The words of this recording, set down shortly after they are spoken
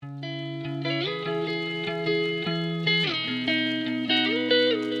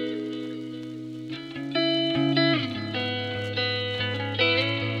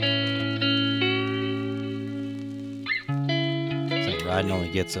Biden only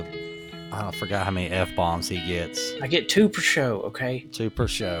gets I forgot how many F-bombs he gets. I get 2 per show, okay? 2 per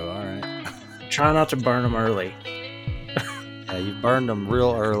show, all right. Try not to burn them early. Yeah, you burned them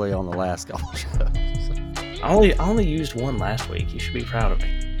real early on the last couple shows. I only used 1 last week. You should be proud of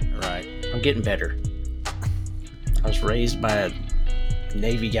me. Right. I'm getting better. I was raised by a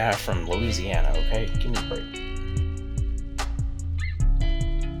Navy guy from Louisiana, okay? Give me a break.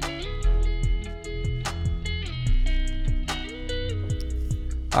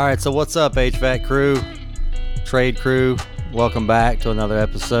 All right, so what's up, HVAC crew, trade crew? Welcome back to another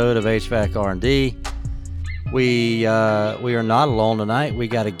episode of HVAC R&D. We are not alone tonight. We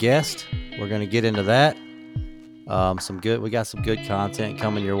got a guest. We're going to get into that. We got some good content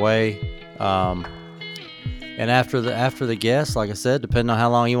coming your way. And after the guest, like I said, depending on how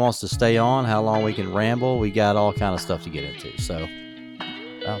long he wants to stay on, how long we can ramble, we got all kind of stuff to get into. So,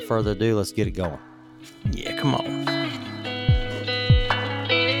 without further ado, let's get it going. Yeah, come on.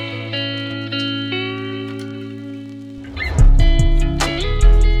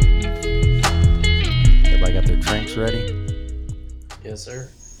 Everybody got their drinks ready? Yes, sir.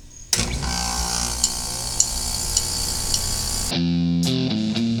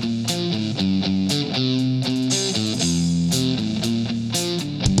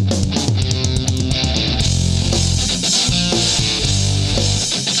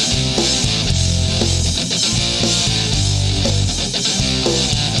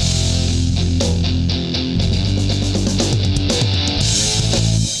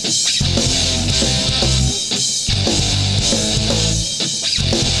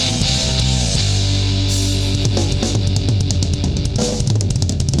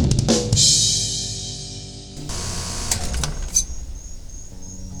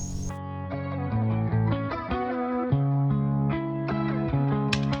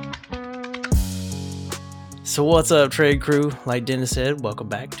 So what's up, trade crew? Like Dennis said, welcome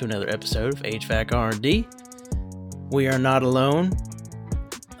back to another episode of HVAC R&D. We are not alone.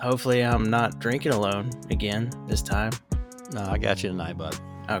 Hopefully I'm not drinking alone again this time. No, I got you tonight, bud.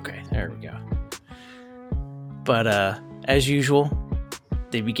 Okay, there we go. But as usual,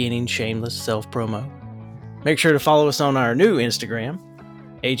 the beginning shameless self-promo. Make sure to follow us on our new Instagram,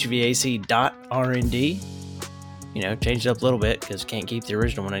 hvac.rnd. You know, changed it up a little bit because can't keep the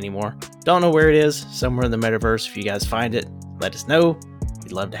original one anymore. Don't know where it is. Somewhere in the metaverse. If you guys find it, let us know.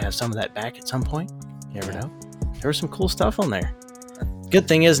 We'd love to have some of that back at some point. You never know. There was some cool stuff on there. Good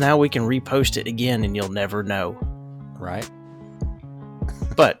thing is now we can repost it again and you'll never know. Right.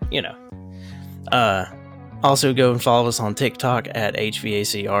 But, you know. Also go and follow us on TikTok at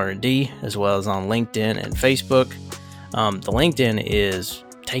HVACR&D, as well as on LinkedIn and Facebook. The LinkedIn is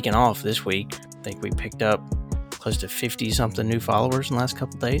taking off this week. I think we picked up close to 50-something new followers in the last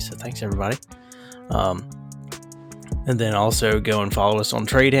couple days, so thanks everybody. And then also go and follow us on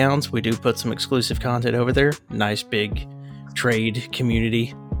Trade Hounds. We do put some exclusive content over there. Nice big trade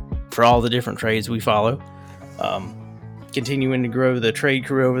community for all the different trades we follow. Continuing to grow the trade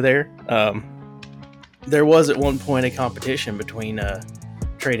crew over there. There was at one point a competition between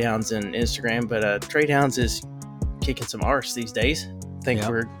Trade Hounds and Instagram, but Trade Hounds is kicking some arse these days. I think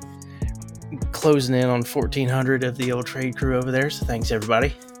we're closing in on 1,400 of the old trade crew over there, so thanks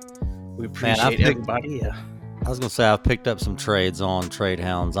everybody. We appreciate everybody. I was gonna say I've picked up some trades on Trade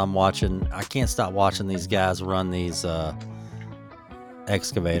Hounds. I can't stop watching these guys run these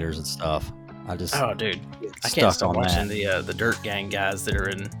excavators and stuff. I can't stop watching the Dirt Gang guys that are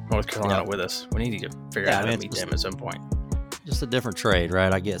in North Carolina with us. We need to figure out how to meet them at some point. Just a different trade,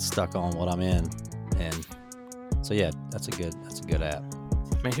 right? I get stuck on what I'm in, and so yeah, that's a good app.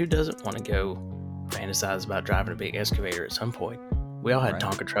 I mean, who doesn't want to go fantasize about driving a big excavator at some point? We all had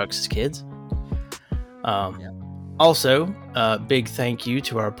Tonka trucks as kids. Also, big thank you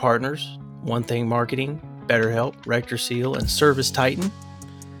to our partners, One Thing Marketing, BetterHelp, Rector Seal, and Service Titan.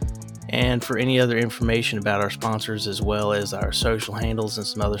 And for any other information about our sponsors, as well as our social handles and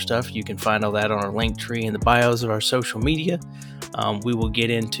some other stuff, you can find all that on our link tree in the bios of our social media. We will get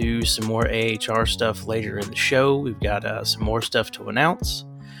into some more AHR stuff later in the show. We've got some more stuff to announce.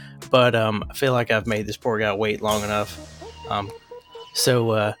 But I feel like I've made this poor guy wait long enough.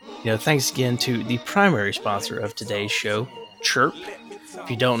 So thanks again to the primary sponsor of today's show, Chirp. If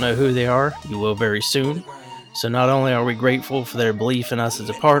you don't know who they are, you will very soon. So not only are we grateful for their belief in us as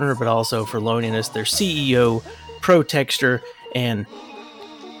a partner, but also for loaning us their CEO, pro texter, and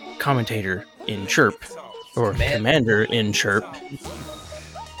commentator in Chirp, or commander in Chirp.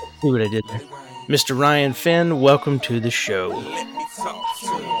 See what I did there? Mr. Ryan Finn, welcome to the show.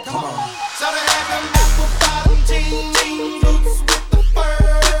 Come on.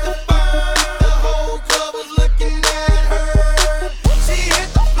 She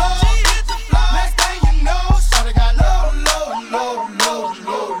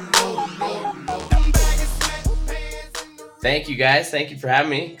Thank you, guys. Thank you for having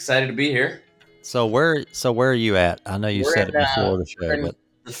me. Excited to be here. So where are you at? I know you We're said in, it before the we're show, in but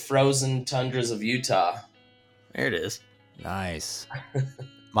the frozen tundras of Utah. There it is. nice.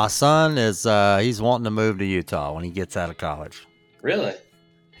 My son is he's wanting to move to Utah when he gets out of college. Really?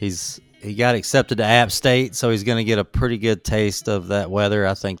 He got accepted to App State, so he's going to get a pretty good taste of that weather.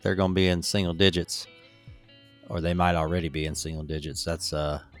 I think they're going to be in single digits, or they might already be in single digits. That's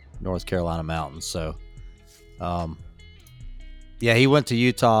North Carolina mountains. So, yeah, he went to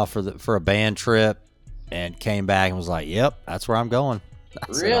Utah for a band trip and came back and was like, "Yep, that's where I'm going."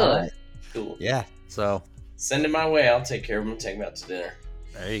 I said, Really? "All right." Cool. Yeah. So Send him my way. I'll take care of him and take him out to dinner.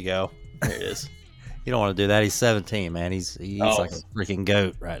 there you go. There it is. You don't want to do that. He's 17, man. He's Oh. like a freaking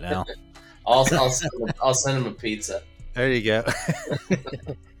goat right now. I'll send him a pizza. There you go.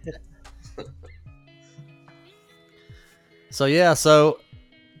 So yeah,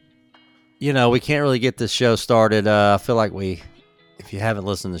 we can't really get this show started. I feel like if you haven't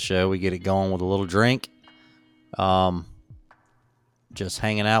listened to the show, we get it going with a little drink. Just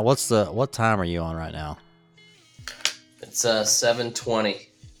hanging out. What time are you on right now? It's 7:20.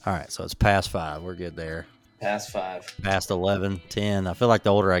 All right, so it's past 5. We're good there. Past 5. Past 11, 10. I feel like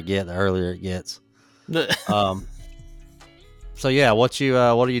the older I get, the earlier it gets. So yeah, what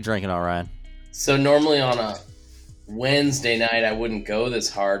are you drinking on, Ryan? So normally on a Wednesday night I wouldn't go this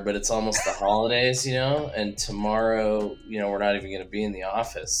hard, but it's almost the holidays, and tomorrow, we're not even going to be in the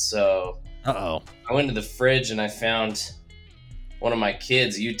office. So Uh-oh. I went to the fridge and I found one of my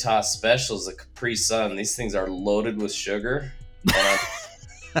kids' Utah specials, a Capri Sun. These things are loaded with sugar. And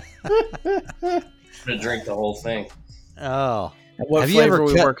I'm going to drink the whole thing. Oh. What Have you flavor ever are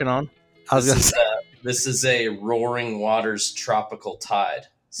we cut- working on? I was This gonna is, this is a Roaring Waters Tropical Tide.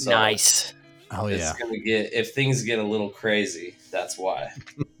 So Nice. Oh it's yeah. gonna if things get a little crazy, that's why.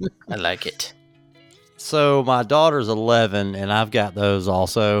 I like it. So my daughter's 11, and I've got those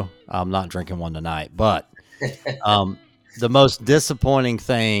also. I'm not drinking one tonight, but the most disappointing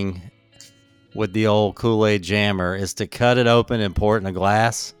thing with the old Kool-Aid jammer is to cut it open and pour it in a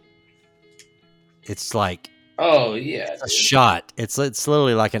glass. It's like Oh yeah, a dude. shot. It's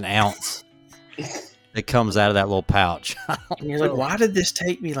literally like an ounce that comes out of that little pouch. And you're like, why did this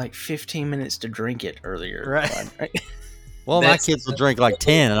take me like 15 minutes to drink it earlier? Right. Well, my That's- kids will drink like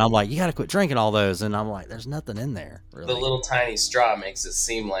 10, and I'm like, you got to quit drinking all those. And I'm like, there's nothing in there. Really. The little tiny straw makes it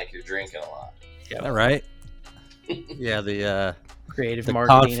seem like you're drinking a lot. All right. Yeah, the Creative The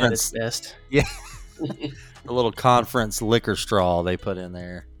marketing conference. at its best. the little conference liquor straw they put in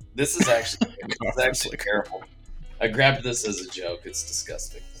there. This is actually terrible. I grabbed this as a joke. It's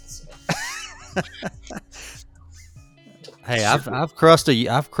disgusting. So. Hey, I've crushed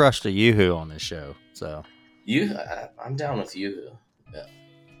a Yoo-hoo on this show. So I'm down with you. Yeah.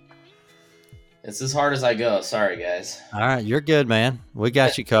 It's as hard as I go. Sorry, guys. all right, you're good, man. We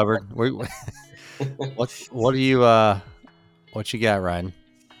got you covered. What do you what you got, Ryan?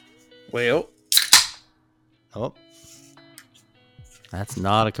 Well, Oh, that's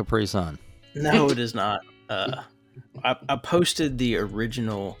not a Capri Sun. no, it is not. I posted the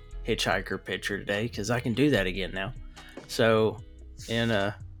original Hitchhiker picture today because I can do that again now. So, in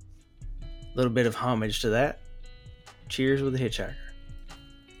a little bit of homage to that, cheers with the Hitchhiker,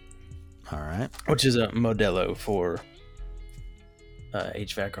 All right. which is a Modelo for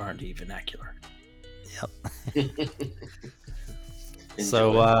HVAC R&D vernacular.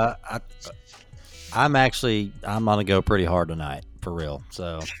 So I'm gonna go pretty hard tonight for real.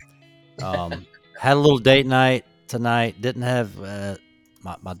 So had a little date night tonight. Didn't have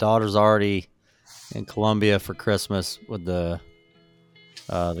my daughter's already in Columbia for Christmas with the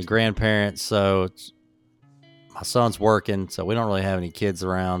grandparents. So my son's working, so we don't really have any kids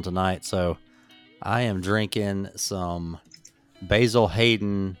around tonight. So I am drinking some Basil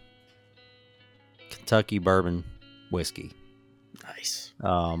Hayden Kentucky bourbon whiskey. Nice.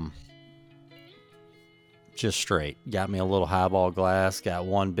 Just straight. Got me a little highball glass. Got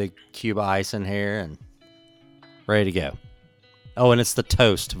one big cube of ice in here and ready to go. Oh, and it's the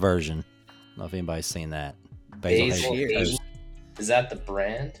toast version. I don't know if anybody's seen that. Basil Hayden Hayden? toast. Is that the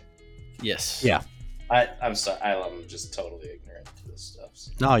brand? Yes. Yeah. I'm sorry. I'm just totally ignorant to this stuff.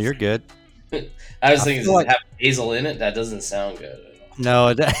 So. No, you're good. I was thinking, feel does it like- have basil in it? That doesn't sound good at all.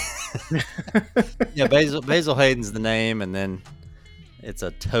 No, yeah, Basil Hayden's the name, and then it's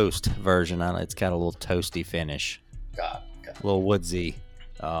a toast version. It's got a little toasty finish, God. a little woodsy.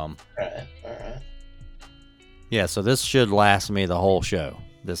 All right. Yeah, so this should last me the whole show.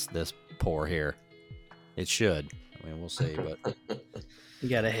 This pour here, it should. I mean, we'll see, but You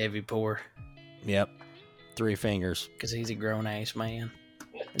got a heavy pour yep, 3 fingers. because he's a grown ass man.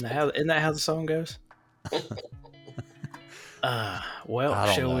 Isn't that how the song goes? Well, I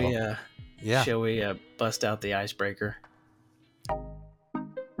don't shall we? know. Yeah. Shall we bust out the icebreaker?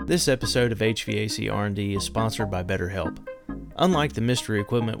 This episode of HVAC R&D is sponsored by BetterHelp. Unlike the mystery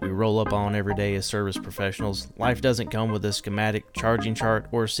equipment we roll up on every day as service professionals, life doesn't come with a schematic, charging chart,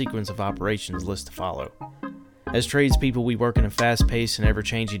 or a sequence of operations list to follow. As tradespeople, we work in a fast-paced and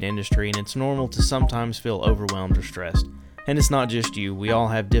ever-changing industry, and it's normal to sometimes feel overwhelmed or stressed. And it's not just you. We all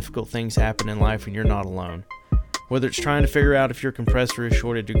have difficult things happen in life, and you're not alone. Whether it's trying to figure out if your compressor is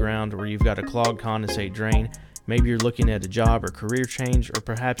shorted to ground or you've got a clogged condensate drain, maybe you're looking at a job or career change, or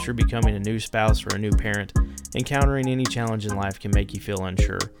perhaps you're becoming a new spouse or a new parent, encountering any challenge in life can make you feel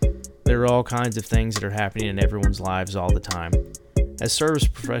unsure. There are all kinds of things that are happening in everyone's lives all the time. As service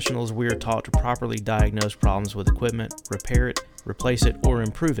professionals, we are taught to properly diagnose problems with equipment, repair it, replace it, or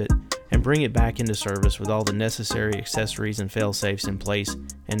improve it, and bring it back into service with all the necessary accessories and fail-safes in place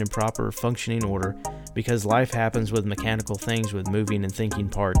and in proper functioning order, because life happens with mechanical things with moving and thinking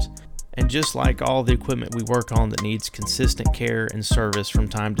parts. And just like all the equipment we work on that needs consistent care and service from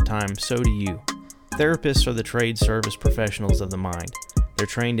time to time, so do you. Therapists are the trade service professionals of the mind. They're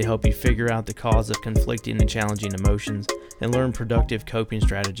trained to help you figure out the cause of conflicting and challenging emotions and learn productive coping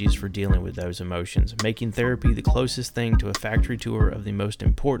strategies for dealing with those emotions, making therapy the closest thing to a factory tour of the most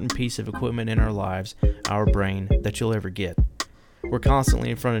important piece of equipment in our lives, our brain, that you'll ever get. We're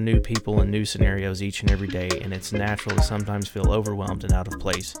constantly in front of new people and new scenarios each and every day, and it's natural to sometimes feel overwhelmed and out of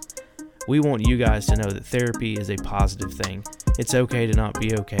place. We want you guys to know that therapy is a positive thing. It's okay to not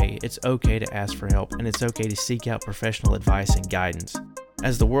be okay, it's okay to ask for help, and it's okay to seek out professional advice and guidance.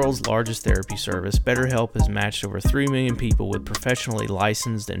 As the world's largest therapy service, BetterHelp has matched over 3 million people with professionally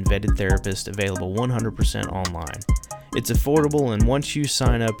licensed and vetted therapists available 100% online. It's affordable, and once you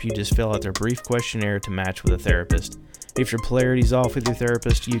sign up, you just fill out their brief questionnaire to match with a therapist. If your polarity's off with your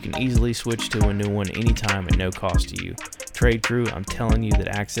therapist, you can easily switch to a new one anytime at no cost to you. Trade crew, I'm telling you that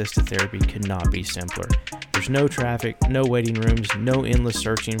access to therapy could not be simpler. There's no traffic, no waiting rooms, no endless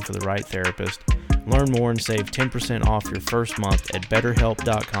searching for the right therapist. Learn more and save 10% off your first month at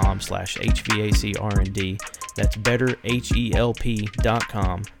betterhelp.com/HVACRND. That's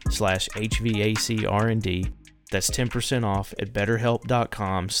betterhelp.com/HVACRND. That's 10% off at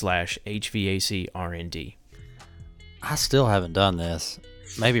betterhelp.com/HVACRND. I still haven't done this.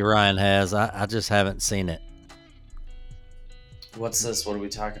 Maybe Ryan has. I just haven't seen it. What's this? What are we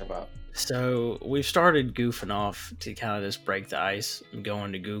talking about? So we've started goofing off to kind of just break the ice and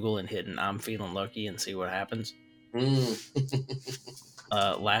going to Google and hitting "I'm feeling lucky" and see what happens.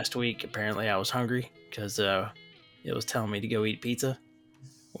 Last week, apparently, I was hungry because it was telling me to go eat pizza,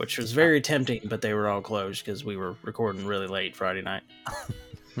 which was very tempting, but they were all closed because we were recording really late Friday night.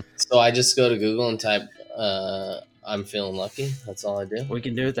 So I just go to Google and type, I'm feeling lucky. That's all I do. We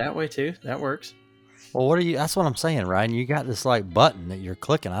can do it that way too. That works. Well, that's what I'm saying, Ryan. You got this like button that you're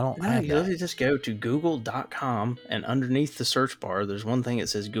clicking. I don't No, have you that. literally just go to google.com, and underneath the search bar, there's one thing that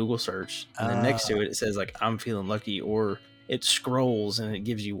says Google search, and then next to it, it says like "I'm feeling lucky," or it scrolls and it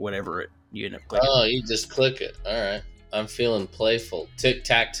gives you whatever you end up clicking. Oh, you just click it. All right. I'm feeling playful.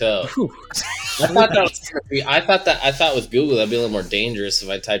 Tic-tac-toe. Whew. I thought that was gonna be. I thought with Google that'd be a little more dangerous if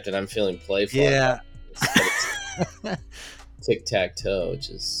I typed in "I'm feeling playful." Yeah. Tic-tac-toe, which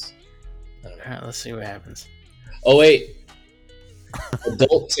is. I don't know. All right, let's see what happens. Oh wait,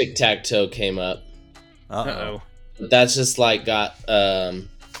 adult tic-tac-toe came up, Uh-oh. but that's just like got Of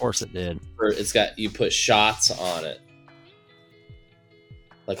course it did. it's got you put shots on it,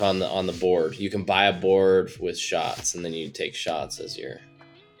 like on the board. You can buy a board with shots, and then you take shots as your.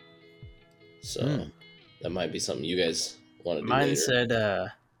 So that might be something you guys want to do. Mine later.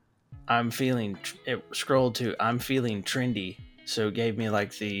 said, "I'm feeling." It scrolled to "I'm feeling trendy," so it gave me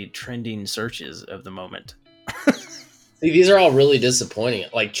like the trending searches of the moment. See, these are all really disappointing.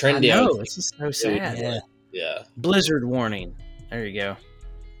 Like trendy. I know, it's just so sad. Yeah. Yeah. Blizzard warning. There you go.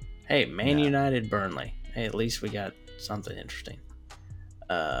 Hey, Man Yeah. United, Burnley. Hey, at least we got something interesting.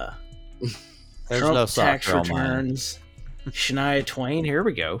 There's Trump no tax soccer on mine. returns. Shania Twain. Here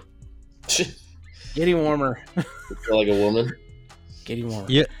we go. Getting warmer. Feel like a woman. Getting warmer.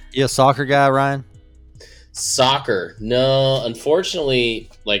 You a soccer guy, Ryan? Soccer. No, unfortunately,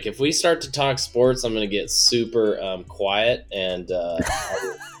 like if we start to talk sports, I'm gonna get super quiet and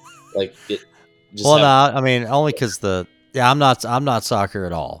like get just Well, have- no, I mean only because I'm not soccer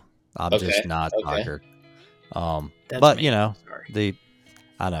at all. I'm Okay, just not okay. soccer. That's but me. you know Sorry.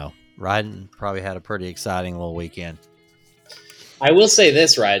 I know Ryden probably had a pretty exciting little weekend. I will say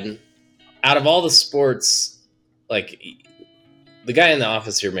this, Ryden. Out of all the sports, like the guy in the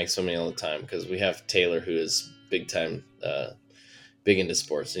office here makes fun of me all the time because we have Taylor who is big into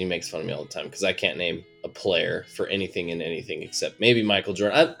sports, and he makes fun of me all the time because I can't name a player for anything and anything except maybe Michael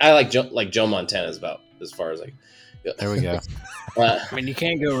Jordan. I like Joe Montana is about as far as I go. There we go. I mean, you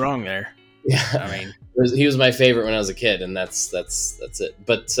can't go wrong there. Yeah, I mean, he was my favorite when I was a kid, and that's it.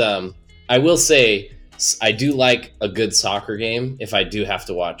 But I will say I do like a good soccer game if I do have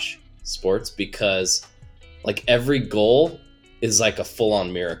to watch sports, because like every goal is like a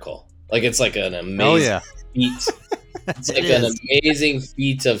full-on miracle. Like it's like an amazing feat. It's like an amazing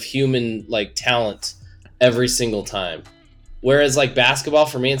feat of human like talent every single time. Whereas like basketball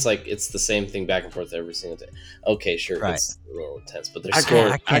for me, it's like it's the same thing back and forth every single day. Okay, sure, Right. it's a little intense, but I there's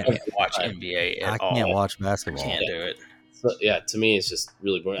can't watch NBA I at all. can't watch I basketball. can't do it. So, yeah, to me, it's just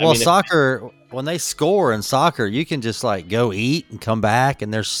really boring. Well, I mean, soccer, when they score in soccer, you can just like go eat and come back,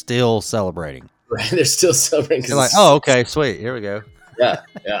 and they're still celebrating. right, they're still celebrating. They're like, oh, okay, sweet, here we go.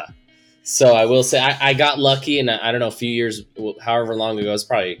 yeah. So I will say I got lucky, and I don't know, a few years, however long ago, this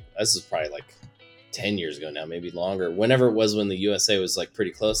is probably like 10 years ago now, maybe longer. Whenever it was when the USA was like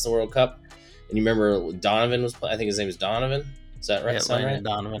pretty close to the World Cup, and you remember Donovan was playing. I think his name is Donovan. Is that right? Yeah, Sound Landon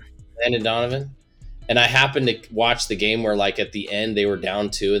right? Donovan. Landon Donovan. And I happened to watch the game where, like, at the end they were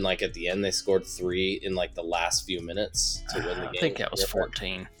down 2, and like at the end they scored 3 in like the last few minutes to win the game. I think that was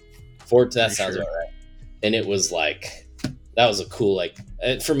 14. 14. That Pretty sounds sure. about right. And it was like that was a cool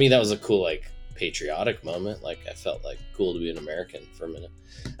for me. That was a cool patriotic moment. Like I felt like cool to be an American for a minute.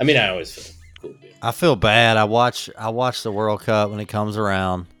 I mean, I always feel cool to be. I feel bad. I watch the World Cup when it comes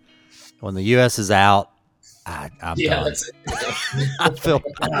around. When the U.S. is out, I'm done. That's it.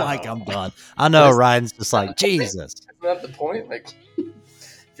 I'm like I'm done. I know Ryan's just like Jesus. Isn't that the point? Like, if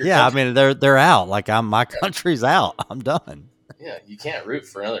your Yeah, I country- mean they're out. Like my country's out. I'm done. yeah, you can't root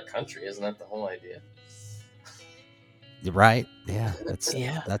for another country. Isn't that the whole idea? Right? Yeah. That's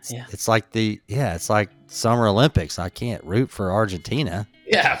Yeah, It's like it's like Summer Olympics. I can't root for Argentina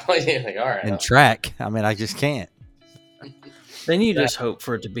Yeah, like all right. in track. I mean, I just can't. Then you just hope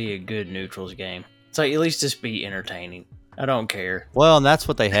for it to be a good neutrals game. It's like at least just be entertaining. I don't care. Well, and that's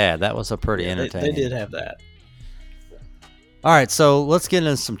what they had. That was a pretty They entertaining. did have that. All right, so let's get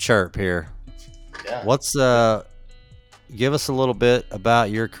into some chirp here. Yeah. What's give us a little bit about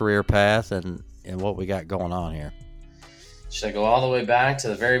your career path and what we got going on here. Should I go all the way back to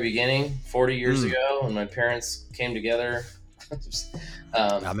the very beginning, 40 years ago, when my parents came together?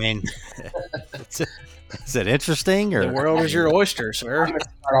 I mean, is it interesting or The world is your oyster, sir. I'm going to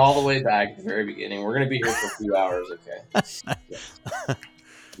start all the way back at the very beginning. We're going to be here for a few hours, okay?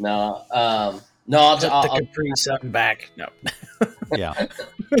 No, I'll Put the Capri Sun back. No. yeah.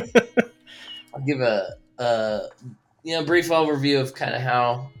 I'll give a brief overview of kind of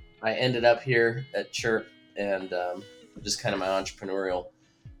how I ended up here at Chirp and just kind of my entrepreneurial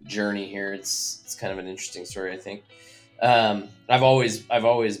journey here. It's kind of an interesting story, I think. I've always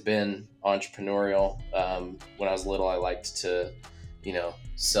been entrepreneurial. When I was little, I liked to,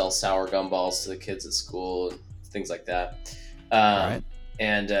 sell sour gumballs to the kids at school and things like that. Right.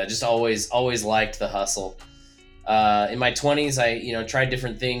 And just always liked the hustle. In my 20s, I tried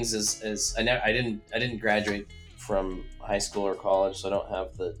different things. As I didn't graduate from high school or college, so I don't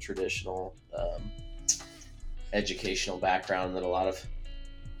have the traditional educational background that a lot of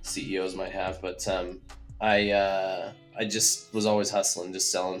CEOs might have. But I just was always hustling,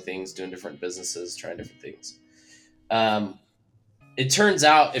 just selling things, doing different businesses, trying different things. It turns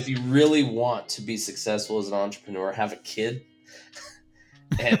out if you really want to be successful as an entrepreneur, have a kid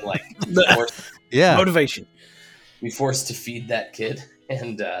and Yeah. Motivation. be forced to feed that kid,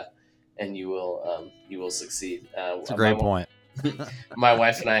 and you will succeed. It's a great point. My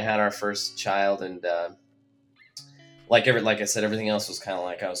wife and I had our first child, and like I said, everything else was kind of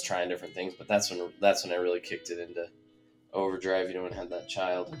like I was trying different things, but that's when I really kicked it into overdrive. And had that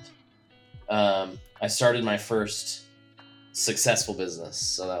child. I started my first successful business,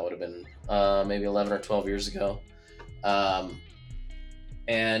 so that would have been maybe 11 or 12 years ago.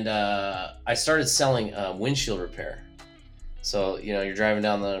 And I started selling windshield repair. So, you're driving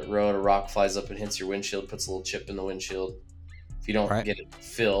down the road, a rock flies up and hits your windshield, puts a little chip in the windshield. If you don't Right. get it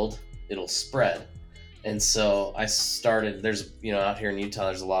filled, it'll spread. And so I started, there's, out here in Utah,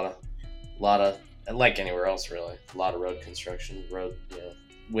 there's a lot of, like anywhere else really, a lot of road construction,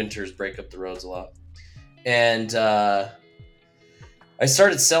 winters break up the roads a lot. And I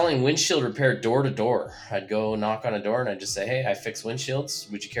started selling windshield repair door to door. I'd go knock on a door and I'd just say, hey, I fix windshields.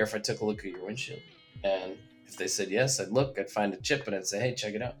 Would you care if I took a look at your windshield? And if they said yes, I'd look, I'd find a chip and I'd say, hey,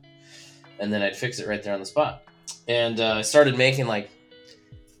 check it out. And then I'd fix it right there on the spot. And I started making like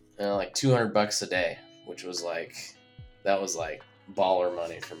 $200 a day, which was that was baller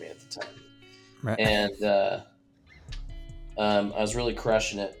money for me at the time. Right. And I was really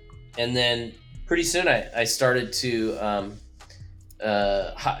crushing it. And then pretty soon I started to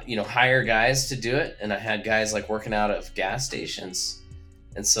hire guys to do it, and I had guys like working out of gas stations,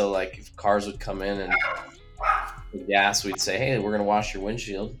 and so like if cars would come in and gas, we'd say, hey, we're gonna wash your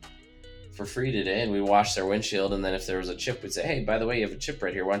windshield for free today, and we wash their windshield, and then if there was a chip, we'd say, hey, by the way, you have a chip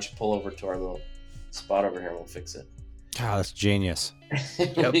right here, why don't you pull over to our little spot over here and we'll fix it. God, that's genius.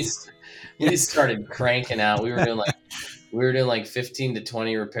 we started cranking out. We were doing like 15 to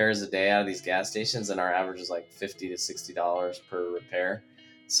 20 repairs a day out of these gas stations, and our average was like $50 to $60 per repair.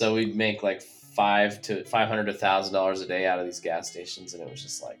 So we'd make like $500 to $1,000 a day out of these gas stations, and it was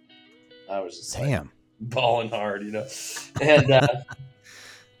just like, I was just damn, like balling hard,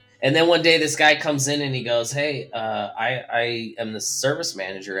 And then one day this guy comes in and he goes, hey, I am the service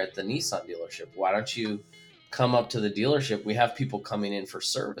manager at the Nissan dealership. Why don't you come up to the dealership? We have people coming in for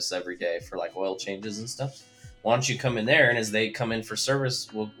service every day for like oil changes and stuff. Why don't you come in there? And as they come in for service,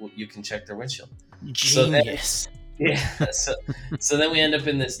 you can check their windshield. Genius. So then we end up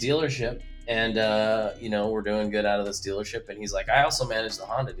in this dealership, and we're doing good out of this dealership. And he's like, I also manage the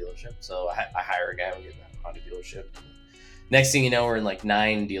Honda dealership. So I hire a guy, we get that Honda dealership. Next thing you know, we're in like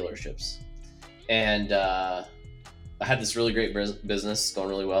 9 dealerships. And I had this really great business going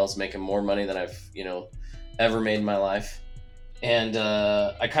really well. I was making more money than I've, ever made in my life. And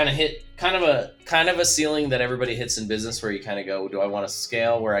I kind of hit kind of a ceiling that everybody hits in business, where you kind of go, do I want to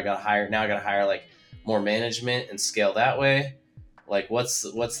scale where I got to hire like more management and scale that way? Like what's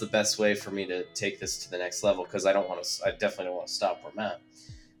the best way for me to take this to the next level? Because I definitely don't want to stop where I'm at.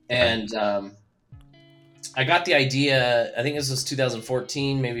 And I got the idea, I think this was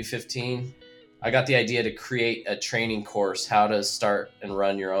 2014, maybe 15. I got the idea to create a training course, how to start and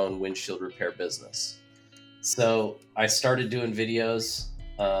run your own windshield repair business. So I started doing videos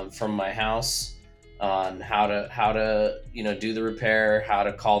from my house on how to do the repair, how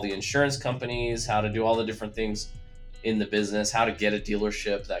to call the insurance companies, how to do all the different things in the business, how to get a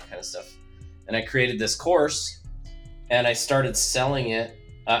dealership, that kind of stuff. And I created this course, and I started selling it.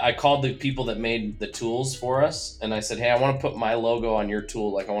 I called the people that made the tools for us, and I said, hey, I want to put my logo on your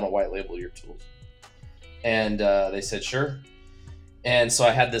tool. Like, I want to white label your tools. And they said, sure. And so I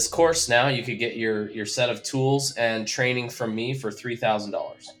had this course. Now you could get your set of tools and training from me for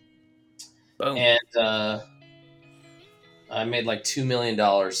 $3,000. Boom. And I made like $2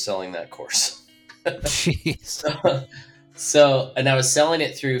 million selling that course. Jeez. And I was selling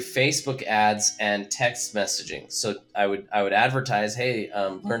it through Facebook ads and text messaging. So I would advertise, hey,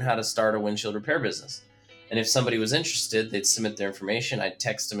 learn how to start a windshield repair business. And if somebody was interested, they'd submit their information. I'd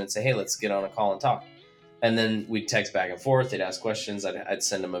text them and say, hey, let's get on a call and talk. And then we'd text back and forth. They'd ask questions. I'd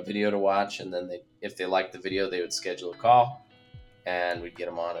send them a video to watch. And then if they liked the video, they would schedule a call, and we'd get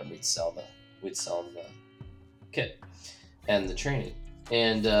them on, and we'd sell them the kit and the training.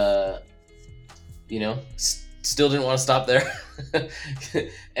 And, still didn't want to stop there.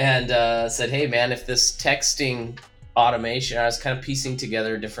 And said, hey, man, if this texting automation, I was kind of piecing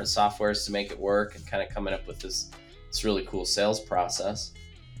together different softwares to make it work and kind of coming up with this really cool sales process.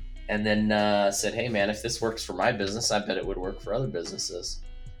 And then said, hey, man, if this works for my business, I bet it would work for other businesses.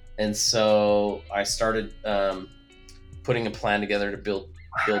 And so I started putting a plan together to build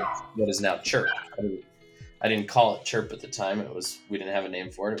what is now Chirp. I didn't call it Chirp at the time. We didn't have a name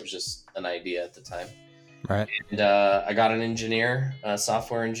for it. It was just an idea at the time. Right. And I got an engineer, a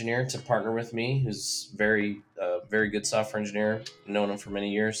software engineer, to partner with me, who's very good software engineer, known him for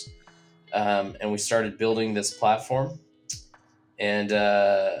many years. And we started building this platform. And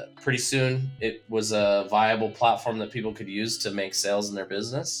pretty soon it was a viable platform that people could use to make sales in their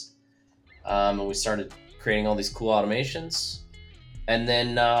business. And we started creating all these cool automations. And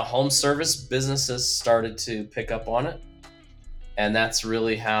then home service businesses started to pick up on it. And that's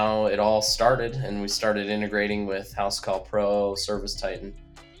really how it all started. And we started integrating with House Call Pro, Service Titan.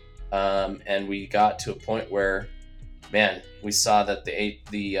 And we got to a point where, man, we saw that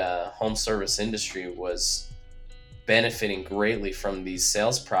the home service industry was benefiting greatly from these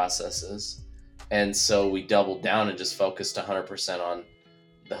sales processes. And so we doubled down and just focused 100% on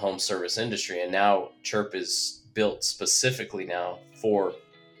the home service industry. And now Chirp is built specifically now for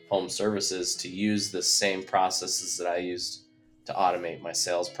home services to use the same processes that I used to automate my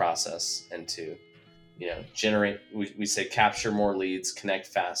sales process and to, generate, we say capture more leads, connect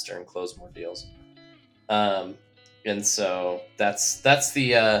faster, and close more deals. And so that's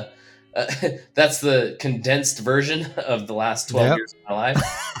the that's the condensed version of the last 12 years of my life.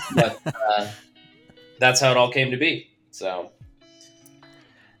 But that's how it all came to be. So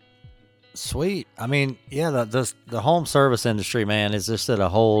sweet. I mean, yeah, the home service industry, man, is just at a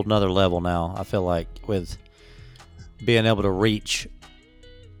whole nother level now. I feel like with being able to reach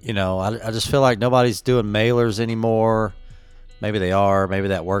I just feel like nobody's doing mailers anymore. Maybe they are. Maybe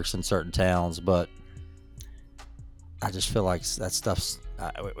that works in certain towns, but I just feel like that stuff's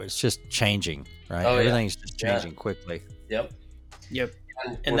it's just changing, right? Oh, yeah. Everything's just changing quickly. Yep.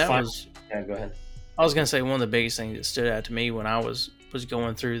 And that was, Yeah, go ahead. I was going to say, one of the biggest things that stood out to me when I was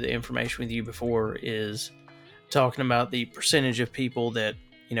going through the information with you before is talking about the percentage of people that,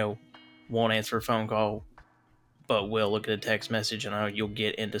 won't answer a phone call, but will look at a text message. And I know you'll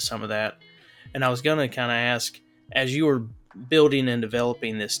get into some of that. And I was going to kind of ask, as you were building and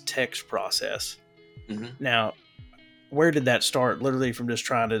developing this text process, now, where did that start? Literally from just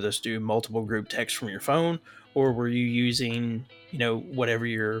trying to just do multiple group texts from your phone? Or were you using, whatever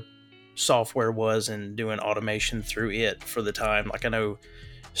your software was and doing automation through it for the time? Like I know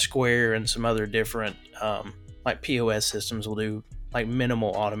Square and some other different like POS systems will do like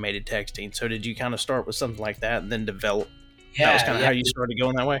minimal automated texting. So did you kind of start with something like that and then develop? Yeah, that was kind of how you started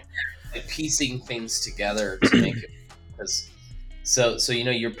going that way? Like piecing things together to make it, because so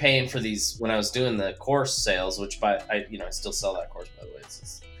you're paying for these. When I was doing the course sales, which I still sell that course, by the way,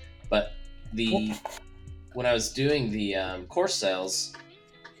 but when I was doing the course sales,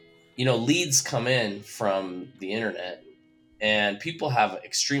 leads come in from the internet, and people have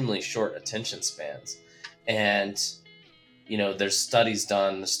extremely short attention spans. And, there's studies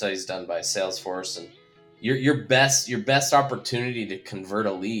done by Salesforce, and your best opportunity to convert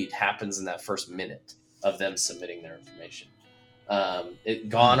a lead happens in that first minute of them submitting their information.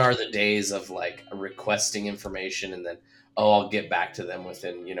 Gone are the days of like requesting information and then, I'll get back to them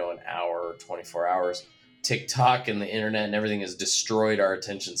within, an hour or 24 hours. TikTok and the internet and everything has destroyed our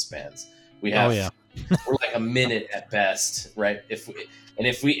attention spans. We have, we're like a minute at best, right?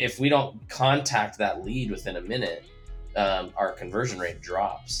 If we don't contact that lead within a minute, our conversion rate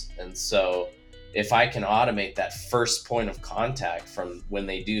drops. And so if I can automate that first point of contact from when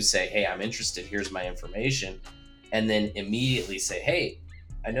they do say, hey, I'm interested, here's my information, and then immediately say, hey,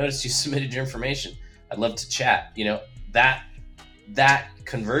 I noticed you submitted your information, I'd love to chat, that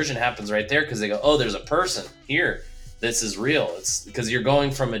conversion happens right there, because they go, oh, there's a person here, this is real. It's because you're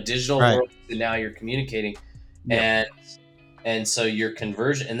going from a digital world to now you're communicating. And so your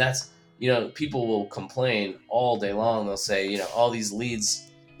conversion, and that's, people will complain all day long. They'll say, all these leads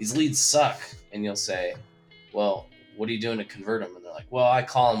suck. And you'll say, well, what are you doing to convert them? And they're like, well, I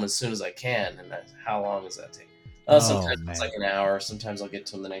call them as soon as I can. And how long does that take? Sometimes it's like an hour. Sometimes I'll get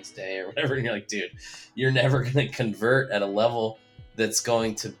to them the next day or whatever. And you're like, dude, you're never going to convert at a level that's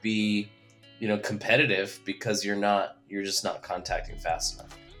going to be, competitive, because you're just not contacting fast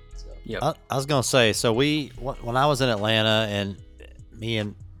enough. So. Yeah, I was gonna say. So when I was in Atlanta, and me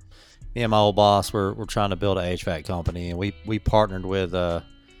and my old boss were trying to build a HVAC company, and we partnered with a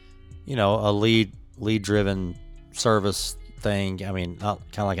lead driven service thing. I mean, not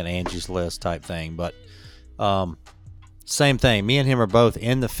kind of like an Angie's List type thing, but same thing. Me and him are both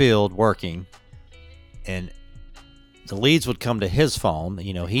in the field working, and the leads would come to his phone.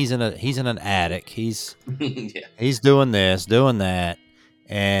 He's in an attic. He's he's doing this, doing that,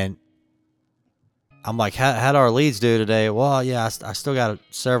 and I'm like, how do our leads do today? Well, yeah, I still got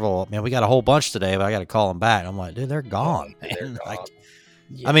several. Man, we got a whole bunch today, but I got to call them back. I'm like, dude, they're gone. Man. They're gone. Like,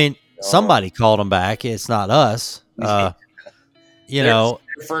 I mean, somebody called them back. It's not us. Your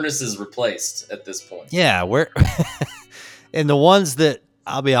furnace is replaced at this point. Yeah, we're and the ones that,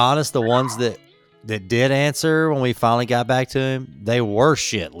 I'll be honest, the ones that did answer when we finally got back to him, they were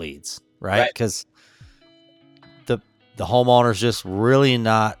shit leads, right? Because the homeowner's just really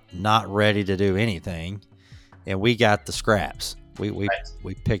not ready to do anything, and we got the scraps. We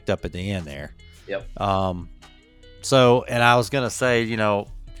picked up at the end there. Yep. So, and I was gonna say,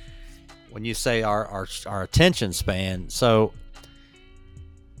 when you say our attention span, so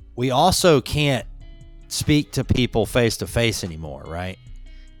we also can't speak to people face to face anymore, right?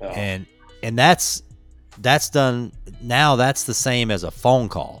 Oh. And that's done now. That's the same as a phone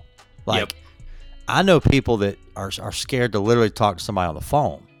call. Like, I know people that are scared to literally talk to somebody on the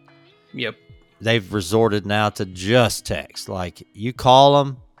phone. Yep. They've resorted now to just text. Like, you call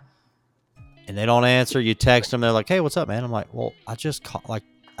them and they don't answer. You text them. They're like, "Hey, what's up, man?" I'm like, "Well, I just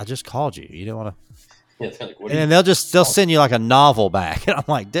called you. You didn't want to." Yeah, like, and they'll send you like a novel back, and I'm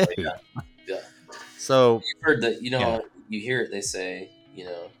like, "Dude." Yeah. So you've heard that, you hear it. They say,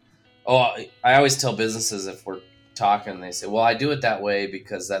 I always tell businesses, if we're talking, they say, well, I do it that way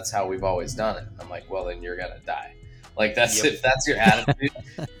because that's how we've always done it. I'm like, well, then you're gonna die. Like, if that's your attitude,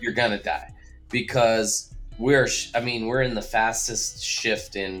 you're gonna die, because we're in the fastest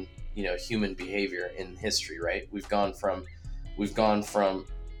shift in human behavior in history, right? We've gone from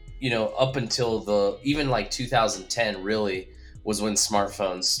up until even like 2010, really, was when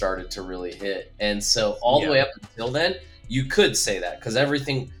smartphones started to really hit. And so all the way up until then, you could say that because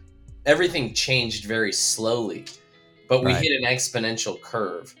everything changed very slowly, but we hit an exponential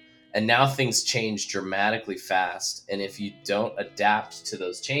curve. And now things change dramatically fast. And if you don't adapt to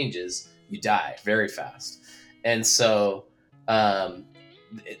those changes, you die very fast. And so the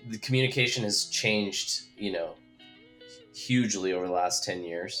communication has changed, hugely over the last 10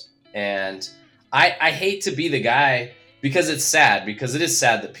 years. And I hate to be the guy because it's sad, because it is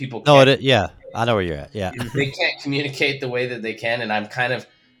sad that people can't. I know where you're at. Yeah. They can't communicate the way that they can. And I'm kind of,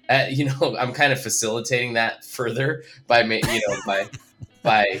 I'm kind of facilitating that further by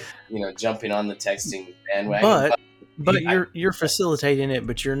jumping on the texting bandwagon. But you're facilitating it,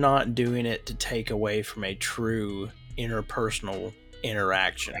 but you're not doing it to take away from a true interpersonal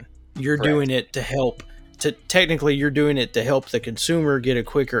interaction. You're Correct. doing it to help. Technically, you're doing it to help the consumer get a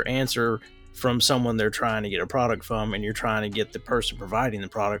quicker answer from someone they're trying to get a product from, and you're trying to get the person providing the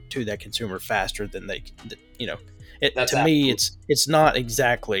product to that consumer faster than they. To me, it's not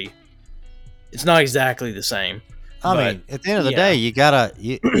exactly the same. I mean, at the end of the day,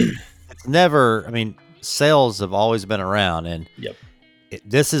 it's never, sales have always been around, and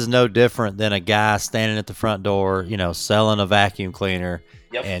this is no different than a guy standing at the front door, selling a vacuum cleaner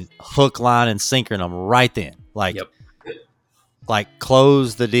and hook, line, and sinkering them right then. Like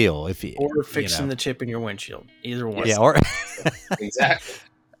close the deal. Or fixing the chip in your windshield. Either one. Yeah. Or exactly.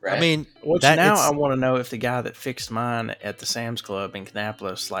 Right. I want to know if the guy that fixed mine at the Sam's Club in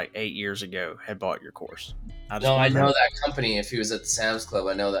Kannapolis like 8 years ago had bought your course. I know that company. If he was at the Sam's Club,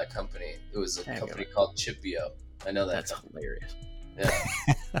 I know that company. It was a company called Chipio. I know that. That's hilarious.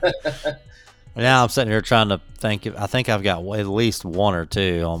 Yeah. Now I'm sitting here trying to think. I think I've got at least one or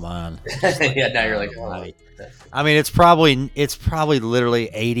two on mine. Yeah. Now you're like, oh. It's probably literally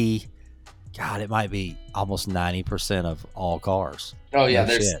 80. God, it might be almost 90% of all cars. Oh yeah,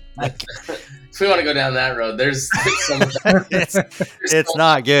 if we want to go down that road, there's so much. It's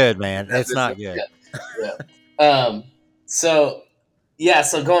not good, man. It's not good. Yeah. So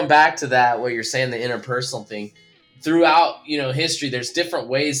going back to that, what you're saying, the interpersonal thing, throughout history, there's different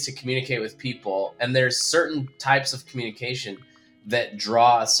ways to communicate with people, and there's certain types of communication that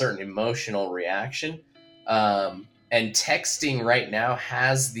draw a certain emotional reaction. And texting right now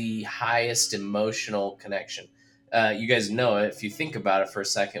has the highest emotional connection. You guys know it if you think about it for a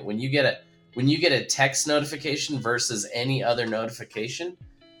second. When you get a text notification versus any other notification,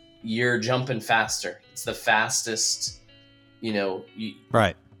 you're jumping faster. It's the fastest.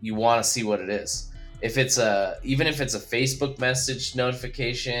 Right. You want to see what it is. Even if it's a Facebook message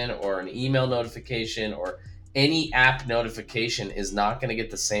notification or an email notification or any app notification, is not going to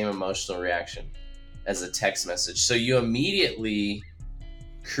get the same emotional reaction as a text message. So you immediately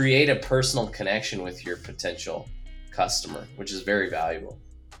create a personal connection with your potential customer, which is very valuable.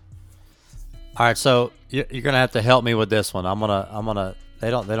 All right, so you're gonna have to help me with this one. I'm gonna. They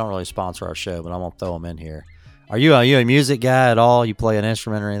don't really sponsor our show, but I'm gonna throw them in here. Are you a music guy at all? You play an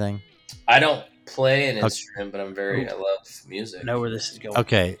instrument or anything? I don't play an instrument, but I love music. I know where this is going.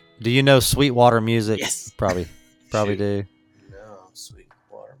 Okay. Do you know Sweetwater music? Yes. Probably do. No,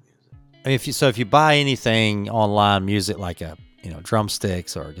 Sweetwater music. If you buy anything online, music like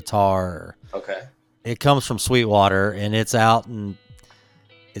drumsticks or a guitar, it comes from Sweetwater, and it's out and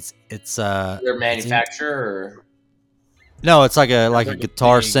it's their manufacturer or no, it's like a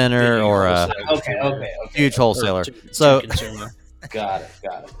Guitar Center or a huge wholesaler. So got it.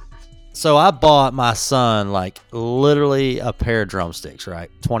 So I bought my son literally a pair of drumsticks, right?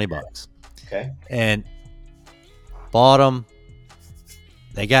 $20. Okay. And bought them.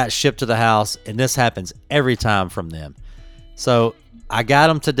 They got shipped to the house, and this happens every time from them. So I got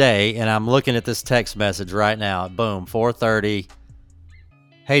them today, and I'm looking at this text message right now. Boom, 4:30.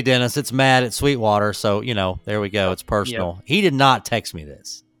 Hey, Dennis, it's Matt at Sweetwater. So, there we go. It's personal. Yep. He did not text me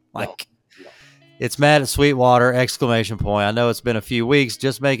this. No. It's Matt at Sweetwater, ! I know it's been a few weeks,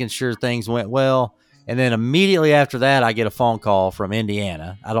 just making sure things went well. And then immediately after that, I get a phone call from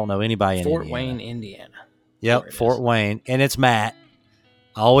Indiana. I don't know anybody in Fort Indiana. Wayne, Indiana. Yep, Fort Wayne. And it's Matt.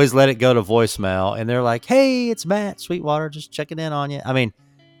 I always let it go to voicemail. And they're like, hey, it's Matt, Sweetwater, just checking in on you.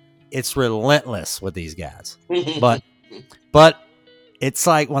 It's relentless with these guys. But it's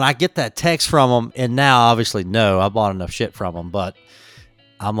like when I get that text from them, and now obviously no, I bought enough shit from them, but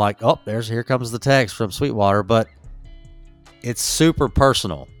I'm like, oh, here comes the text from Sweetwater, but it's super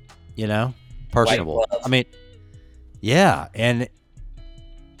personal, personable. Yeah. And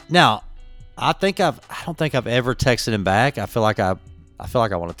now I don't think I've ever texted him back. I feel like I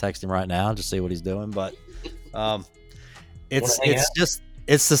want to text him right now and just see what he's doing, but it's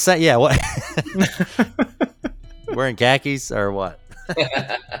the same. Yeah. What? wearing khakis or what?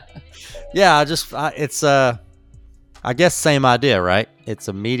 Yeah, it's I guess same idea, right? It's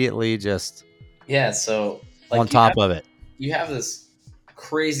immediately just Yeah, so on top of it. you have this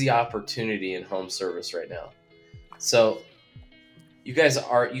crazy opportunity in home service right now. So you guys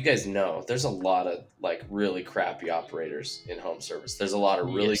know there's a lot of like really crappy operators in home service. There's a lot of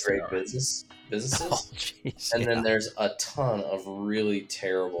really Yes, there great are. businesses, Oh, jeez, and yeah. then there's a ton of really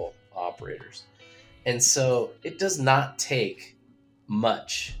terrible operators. And so it does not take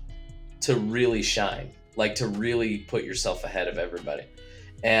much to really shine, like to really put yourself ahead of everybody.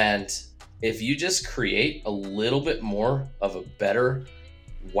 And if you just create a little bit more of a better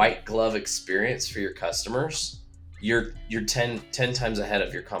white glove experience for your customers, you're 10 times ahead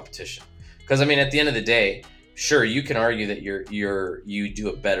of your competition. Because I mean, at the end of the day, sure, you can argue that you do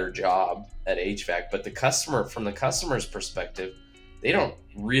a better job at HVAC, but from the customer's perspective, they don't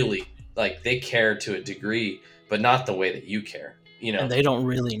really like, they care to a degree, but not the way that you care, you know. And they don't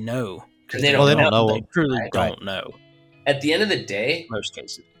really know. 'Cause And they don't know. They truly Right. don't know. At the end of the day, Most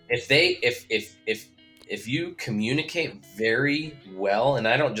cases. if you communicate very well, and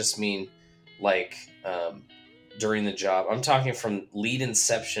I don't just mean like during the job, I'm talking from lead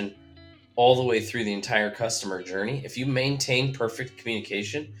inception all the way through the entire customer journey. If you maintain perfect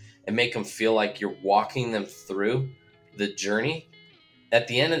communication and make them feel like you're walking them through the journey, at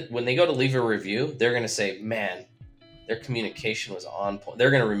the end, when they go to leave a review, they're going to say, man, their communication was on point.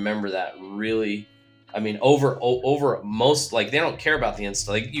 They're going to remember that really. I mean, over most, like, they don't care about the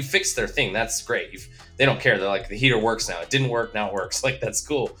install. Like, you fixed their thing. That's great. They don't care. They're like, the heater works now. It didn't work. Now it works. Like, that's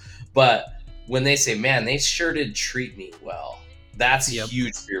cool. But when they say, man, they sure did treat me well, that's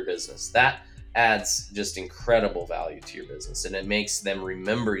huge for your business. That adds just incredible value to your business. And it makes them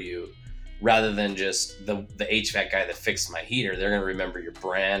remember you rather than just the HVAC guy that fixed my heater. They're going to remember your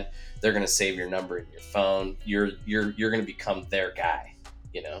brand. They're going to save your number in your phone. You're going to become their guy,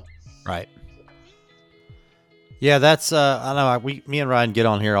 you know? Right. Yeah, that's I know me and Ryan get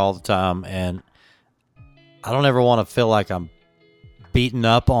on here all the time, and I don't ever want to feel like I'm beating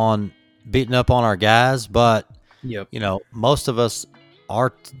up on our guys, but Yep. you know, most of us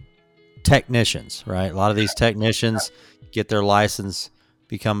are technicians, right? A lot of these technicians get their license,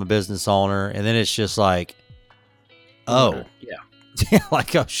 become a business owner, and then it's just like, oh, Yeah.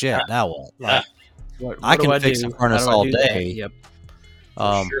 like, oh shit, now what? Like, What I do can fix do? a furnace How do I all do that? day. Yep.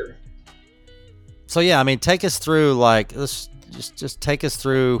 For sure. So yeah, I mean, take us through, like, let's just take us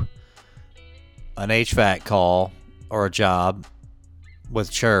through an HVAC call or a job with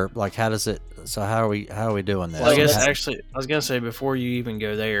Chirp. Like, how are we doing this? Well, I guess actually, I was gonna say before you even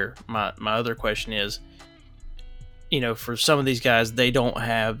go there, my other question is, you know, for some of these guys, they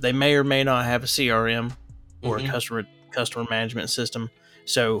may or may not have a CRM or a customer management system.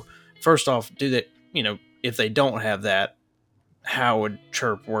 So first off, you know, if they don't have that, how would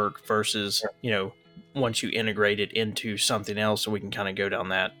Chirp work versus, you know, once you integrate it into something else, so we can kind of go down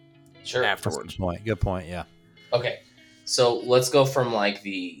that afterwards. Good point. Yeah. Okay, so let's go from like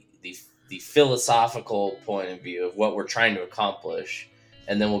the philosophical point of view of what we're trying to accomplish,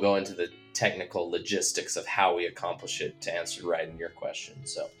 and then we'll go into the technical logistics of how we accomplish it to answer right in your question.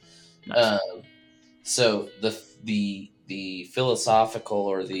 So, Nice. So the philosophical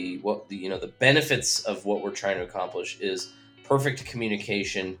or the benefits of what we're trying to accomplish is perfect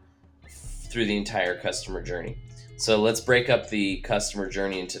communication through the entire customer journey. So let's break up the customer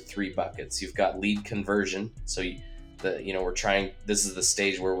journey into 3 buckets. You've got lead conversion. So this is the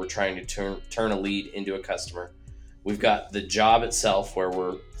stage where we're trying to turn a lead into a customer. We've got the job itself where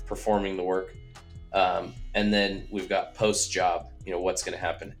we're performing the work. And then we've got post job, you know, what's going to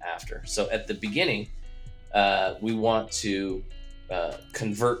happen after. So at the beginning, we want to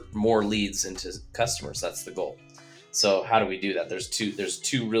convert more leads into customers. That's the goal. So how do we do that? There's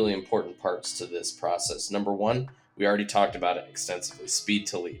two really important parts to this process. Number one, we already talked about it extensively, speed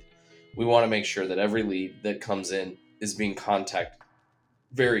to lead. We want to make sure that every lead that comes in is being contacted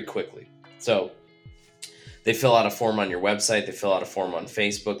very quickly. So they fill out a form on your website, they fill out a form on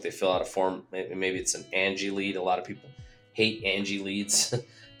Facebook, they fill out a form, maybe it's an Angie lead. A lot of people hate Angie leads,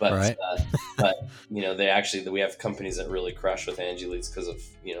 but Right. but you know, we have companies that really crush with Angie leads because of,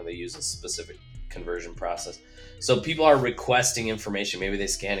 you know, they use a specific conversion process. So people are requesting information. Maybe they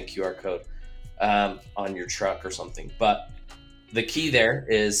scan a QR code on your truck or something. But the key there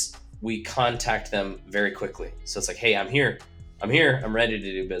is we contact them very quickly. So it's like, hey, I'm here, I'm ready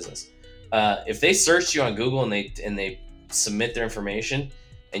to do business. If they search you on Google and they submit their information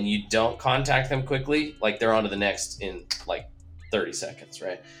and you don't contact them quickly, like, they're on to the next in like 30 seconds,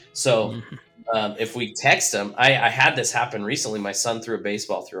 right? So if we text them, I had this happen recently. My son threw a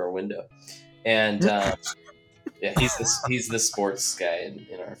baseball through our window, and Yeah, he's the sports guy in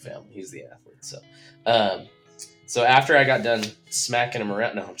our family. He's the athlete. So after I got done smacking him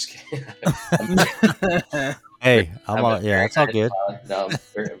around, no, I'm just kidding. Hey, very that's all nice good. father. No,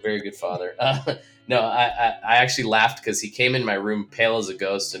 I'm a very good father. No, I actually laughed because he came in my room pale as a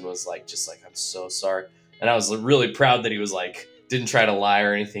ghost and was like, just like, I'm so sorry. And I was really proud that he was like, didn't try to lie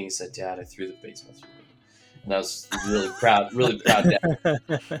or anything. He said, Dad, I threw the baseball through. And I was really proud dad.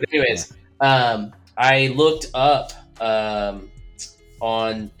 But anyways, I looked up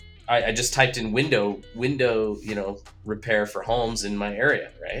on. I just typed in window, repair for homes in my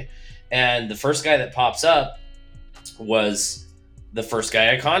area, right? And the first guy that pops up was the first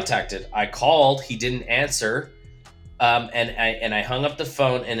guy I contacted. I called, he didn't answer, and I hung up the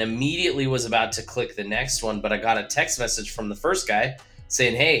phone and immediately was about to click the next one, but I got a text message from the first guy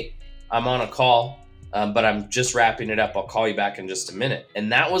saying, "Hey, I'm on a call, but I'm just wrapping it up. I'll call you back in just a minute."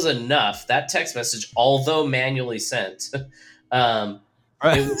 And that was enough. That text message, although manually sent,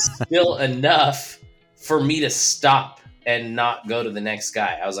 it was still enough for me to stop and not go to the next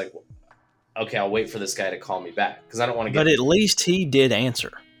guy. I was like, okay, I'll wait for this guy to call me back because I don't want to get. But at least he did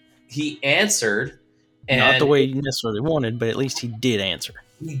answer. He answered, and not the way you necessarily wanted, but at least he did answer.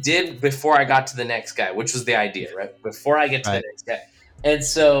 He did before I got to the next guy, which was the idea, right? Before I get to the next guy, and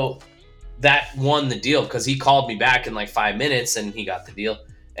so that won the deal because he called me back in like 5 minutes and he got the deal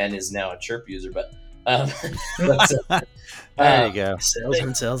and is now a Chirp user. But there you go.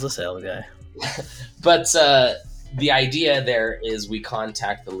 Sells a sales guy. But the idea there is we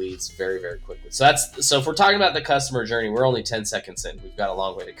contact the leads very, very quickly. So if we're talking about the customer journey, we're only 10 seconds in. We've got a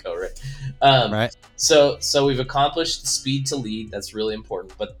long way to go, right? Right. So we've accomplished the speed to lead. That's really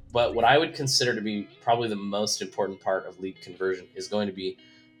important. But what I would consider to be probably the most important part of lead conversion is going to be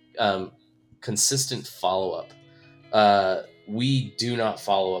consistent follow-up. We do not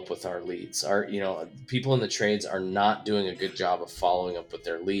follow up with our leads. People in the trades are not doing a good job of following up with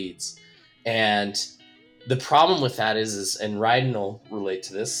their leads. And the problem with that is and Ryden will relate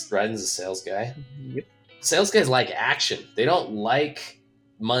to this. Ryden's a sales guy. Yep. Sales guys like action. They don't like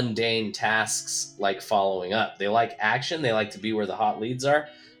mundane tasks like following up. They like action. They like to be where the hot leads are.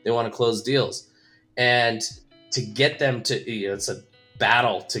 They want to close deals. And to get them to, it's a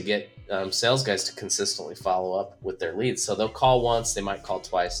battle to get sales guys to consistently follow up with their leads. So they'll call once, they might call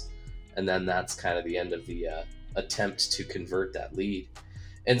twice, and then that's kind of the end of the attempt to convert that lead.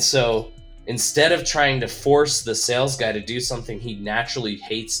 And so instead of trying to force the sales guy to do something he naturally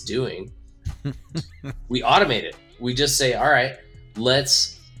hates doing, we automate it. We just say, all right,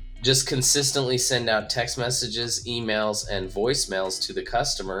 let's just consistently send out text messages, emails, and voicemails to the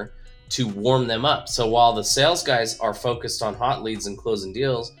customer to warm them up. So while the sales guys are focused on hot leads and closing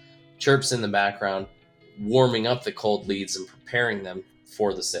deals, Chirp's in the background warming up the cold leads and preparing them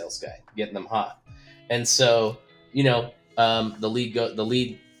for the sales guy, getting them hot. And so, the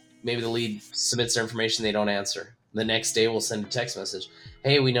lead submits their information, they don't answer. The next day we'll send a text message.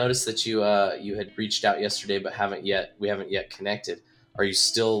 Hey, we noticed that you had reached out yesterday but we haven't yet connected. Are you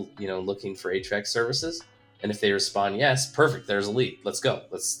still, looking for HVAC services? And if they respond yes, perfect, there's a lead. Let's go.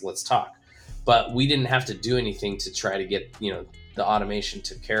 Let's talk. But we didn't have to do anything to try to get, the automation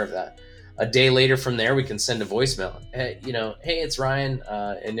took care of that. A day later from there, we can send a voicemail. Hey, it's Ryan.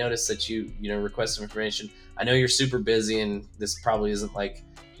 I noticed that you request some information. I know you're super busy and this probably isn't like,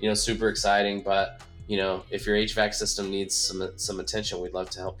 super exciting, but if your HVAC system needs some attention, we'd love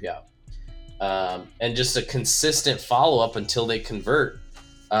to help you out. And just a consistent follow-up until they convert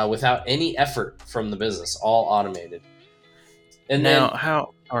without any effort from the business, all automated. And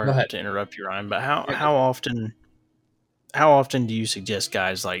now, go ahead. To interrupt you, Ryan, but how often do you suggest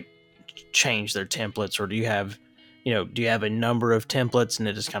guys like change their templates, or do you have a number of templates and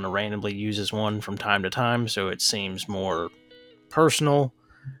it just kind of randomly uses one from time to time so it seems more personal?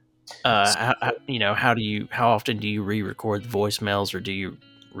 How often do you re-record the voicemails, or do you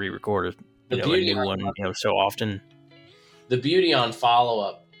re-record a new one so often? The beauty on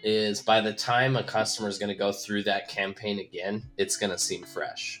follow-up is by the time a customer is going to go through that campaign again, it's going to seem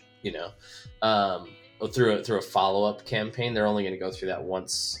fresh. Through a follow-up campaign, they're only going to go through that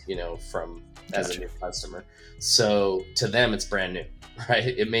once, as a new customer. So to them, it's brand new, right?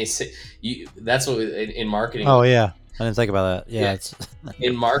 It may say that's what in marketing. Oh yeah, I didn't think about that. Yeah. It's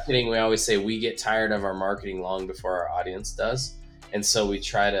in marketing, we always say we get tired of our marketing long before our audience does, and so we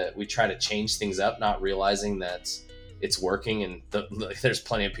try to change things up, not realizing that it's working, and there's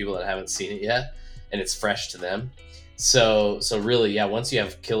plenty of people that haven't seen it yet, and it's fresh to them. So really, yeah, once you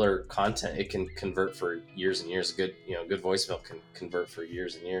have killer content, it can convert for years and years. Good voicemail can convert for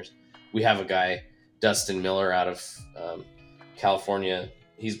years and years. We have a guy, Dustin Miller, out of California.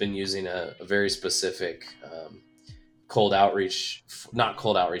 He's been using a very specific cold outreach, not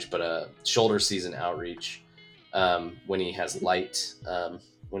cold outreach, but a shoulder season outreach when he has a light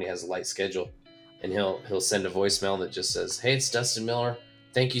schedule, and he'll send a voicemail that just says, "Hey, it's Dustin Miller.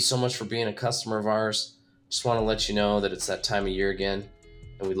 Thank you so much for being a customer of ours. Just want to let you know that it's that time of year again,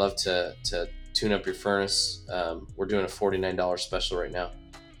 and we'd love to tune up your furnace. We're doing a $49 special right now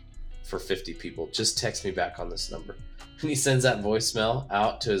for 50 people. Just text me back on this number." And he sends that voicemail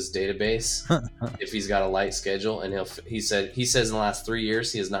out to his database if he's got a light schedule, and he says in the last 3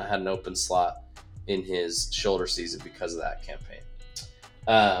 years he has not had an open slot in his shoulder season because of that campaign.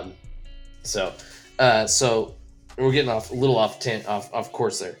 So we're getting a little off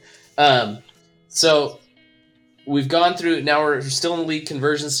course there. So we've gone through, now we're still in the lead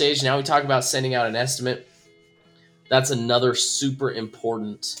conversion stage. Now we talk about sending out an estimate. That's another super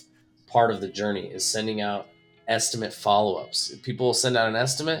important part of the journey, is sending out estimate follow-ups. People will send out an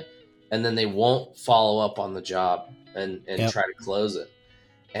estimate and then they won't follow up on the job and try to close it.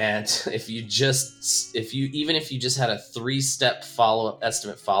 And if you just had a 3-step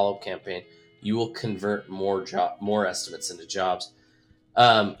estimate follow-up campaign, you will convert more estimates into jobs.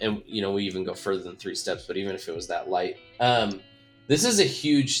 And we even go further than 3 steps, but even if it was that light, this is a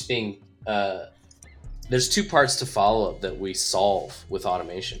huge thing. There's 2 parts to follow-up that we solve with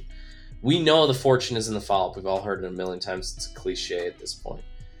automation. We know the fortune is in the follow-up. We've all heard it a million times. It's a cliche at this point,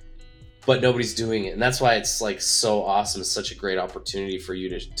 but nobody's doing it. And that's why it's like so awesome. It's such a great opportunity for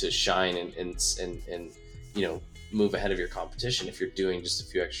you to shine and move ahead of your competition if you're doing just a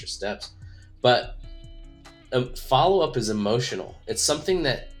few extra steps. But follow-up is emotional. It's something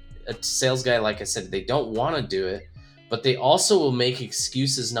that a sales guy, like I said, they don't want to do it, but they also will make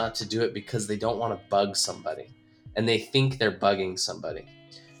excuses not to do it because they don't want to bug somebody, and they think they're bugging somebody.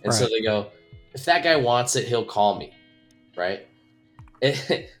 And so they go, if that guy wants it, he'll call me, right?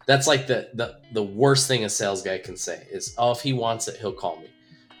 That's like the worst thing a sales guy can say is, oh, if he wants it, he'll call me.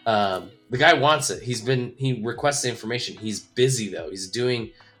 The guy wants it. He requests the information. He's busy though. He's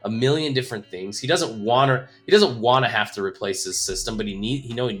doing a million different things. He doesn't want to have to replace his system, but he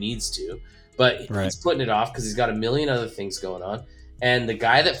needs to. But he's putting it off because he's got a million other things going on. And the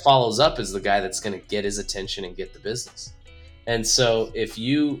guy that follows up is the guy that's going to get his attention and get the business. And so if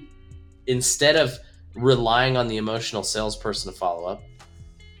you, instead of relying on the emotional salesperson to follow up,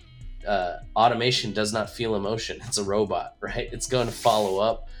 automation does not feel emotion. It's a robot, right? It's going to follow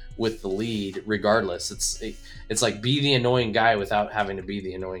up with the lead regardless. It's like, be the annoying guy without having to be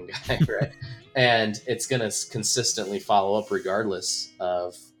the annoying guy, right? And it's going to consistently follow up regardless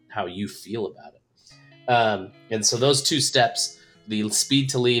of how you feel about it. And so those 2 steps, the speed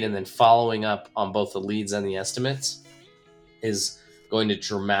to lead and then following up on both the leads and the estimates, is going to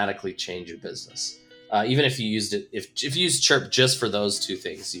dramatically change your business. Even if you used it, if you used Chirp just for those 2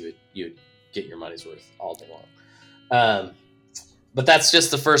 things, you would get your money's worth all day long. But that's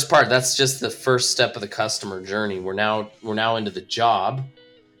just the first part. That's just the first step of the customer journey. We're now into the job,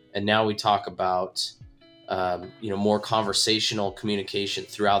 and now we talk about more conversational communication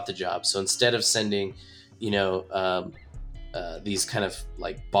throughout the job. So instead of sending these kind of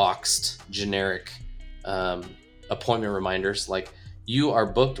like boxed generic appointment reminders, like, you are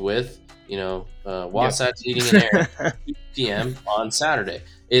booked with Wasatch Heating and Air 2 p.m. on Saturday.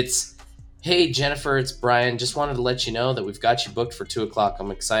 It's, hey Jennifer, it's Brian, just wanted to let you know that we've got you booked for 2:00.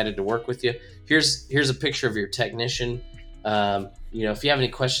 I'm excited to work with you. Here's a picture of your technician. If you have any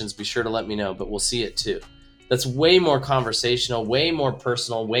questions, be sure to let me know, but we'll see it too. That's way more conversational, way more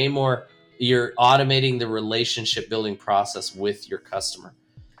personal, way more, you're automating the relationship building process with your customer.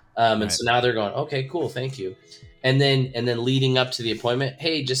 And so now they're going, okay, cool, thank you. And then leading up to the appointment,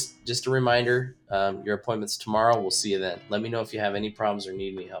 hey, just a reminder, your appointment's tomorrow. We'll see you then. Let me know if you have any problems or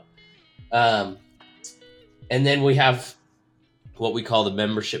need any help. And then we have what we call the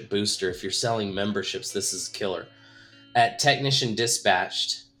membership booster. If you're selling memberships, this is killer. At Technician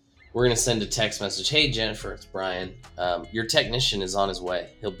Dispatched, we're going to send a text message. Hey, Jennifer, it's Brian. Your technician is on his way.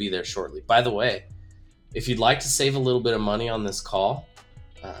 He'll be there shortly. By the way, if you'd like to save a little bit of money on this call,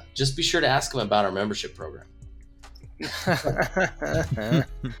 just be sure to ask him about our membership program.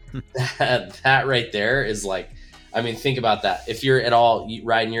 that right there is like, I mean, think about that. If you're at all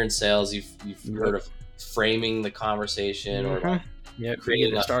riding, you're in sales, you've heard of framing the conversation or like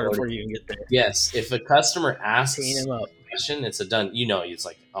creating a starter before you can get there. Yes, if a customer asks him up. a question, it's a done. It's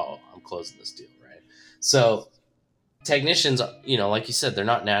like, oh, I'm closing this deal, right? So technicians, like you said, they're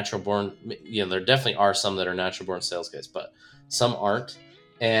not natural born. There definitely are some that are natural born sales guys, but some aren't,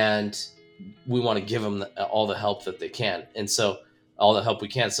 and we want to give them all the help that they can, and so all the help we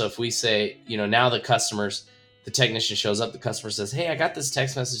can. So if we say, now the technician shows up, the customer says, hey, I got this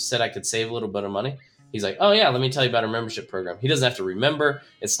text message said I could save a little bit of money. He's like, oh yeah, let me tell you about our membership program. He doesn't have to remember.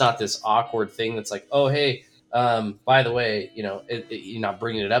 It's not this awkward thing that's like, oh hey, by the way, you're not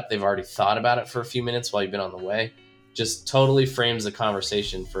bringing it up. They've already thought about it for a few minutes while you've been on the way. Just totally frames the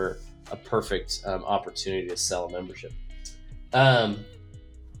conversation for a perfect opportunity to sell a membership.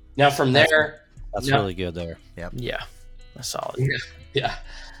 Now from there, that's really good there. Yep. Yeah, that's solid. Yeah.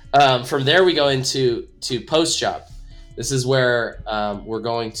 From there, we go into post job. This is where we're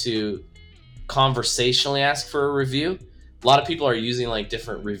going to conversationally ask for a review. A lot of people are using like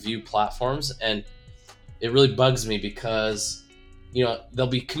different review platforms, and it really bugs me because they'll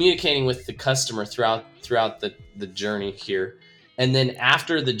be communicating with the customer throughout the journey here, and then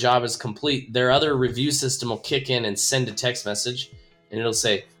after the job is complete, their other review system will kick in and send a text message, and it'll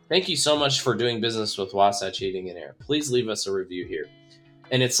say, thank you so much for doing business with Wasatch Heating and Air. Please leave us a review here.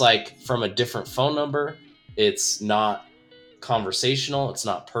 And it's like from a different phone number. It's not conversational. It's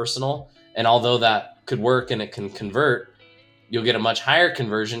not personal. And although that could work and it can convert, you'll get a much higher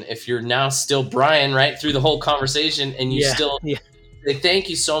conversion if you're now still Brian right through the whole conversation, and you still say, thank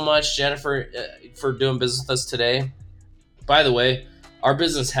you so much, Jennifer, for doing business with us today. By the way, our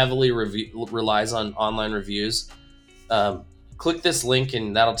business heavily relies on online reviews. Click this link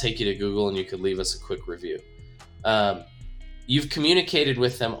and that'll take you to Google, and you could leave us a quick review. You've communicated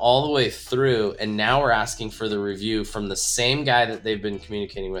with them all the way through, and now we're asking for the review from the same guy that they've been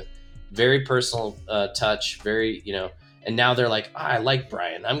communicating with. Very personal touch, very, and now they're like, I like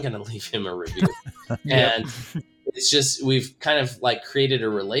Brian, I'm going to leave him a review. And it's just, we've kind of like created a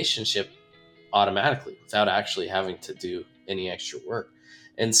relationship automatically without actually having to do any extra work.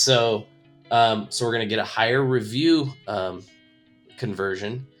 And so we're going to get a higher review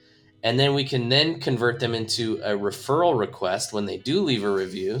conversion. And then we can then convert them into a referral request when they do leave a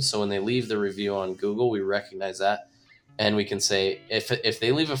review. So when they leave the review on Google, we recognize that. And we can say, if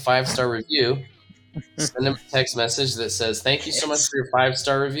they leave a 5-star review, send them a text message that says, thank you so much for your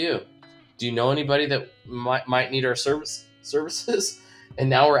 5-star review. Do you know anybody that might need our services? And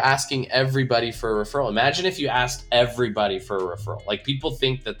now we're asking everybody for a referral. Imagine if you asked everybody for a referral. Like, people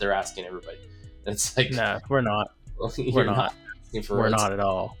think that they're asking everybody. It's like, no, we're not. We're not. We're not at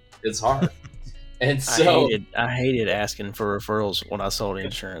all. It's hard. And so I hated asking for referrals when I sold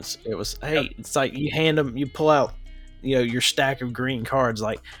insurance. It was, hey, it's like you hand them, you pull out, your stack of green cards.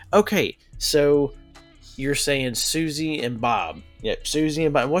 Like, okay, so you're saying Susie and Bob. Yep, Susie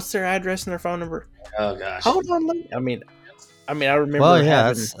and Bob. What's their address and their phone number? Oh gosh. Hold on. I mean, I remember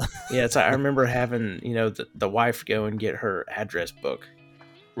I remember having, the wife go and get her address book.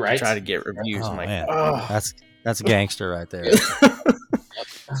 Right. To try to get reviews. I'm like, man. oh. That's gangster right there.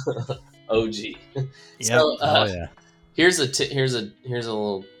 OG. So, here's a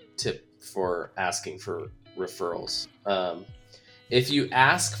little tip for asking for referrals. If you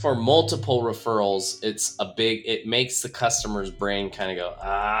ask for multiple referrals, it makes the customer's brain kind of go,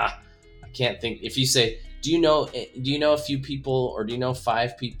 I can't think. If you say, do you know a few people, or do you know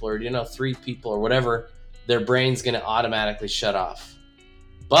 5 people, or do you know 3 people, or whatever, their brain's going to automatically shut off.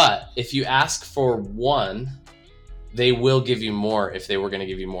 But if you ask for 1, they will give you more if they were going to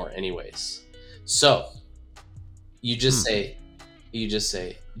give you more anyways. So you just say,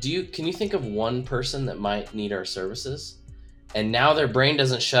 can you think of 1 person that might need our services? And now their brain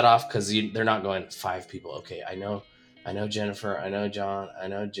doesn't shut off because they're not going 5 people. Okay, I know Jennifer, I know John, I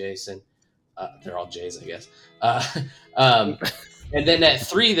know Jason. They're all J's, I guess. And then at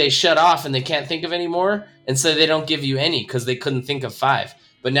 3, they shut off and they can't think of any more. And so they don't give you any because they couldn't think of 5.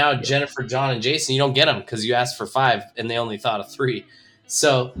 But now Jennifer, John, and Jason, you don't get them because you asked for 5 and they only thought of 3.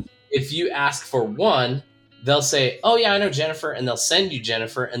 So if you ask for 1, they'll say, oh yeah, I know Jennifer, and they'll send you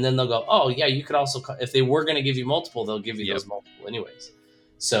Jennifer, and then they'll go, oh yeah, you could also, if they were going to give you multiple, they'll give you those multiple anyways.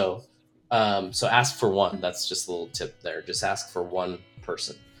 So ask for 1. That's just a little tip there. Just ask for 1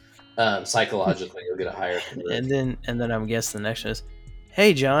 person. Psychologically, you'll get a higher conversion. And then I'm guessing the next one is,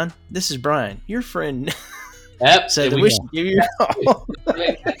 hey John, this is Brian, your friend. Yep. So we should give you a call.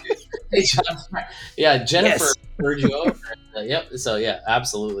 Hey John. Yeah, Jennifer heard you over. Yep. So yeah,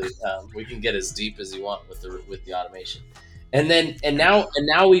 absolutely. We can get as deep as you want with the automation. And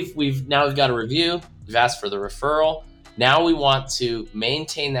now we've got a review. We've asked for the referral. Now we want to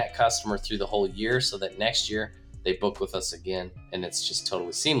maintain that customer through the whole year so that next year they book with us again, and it's just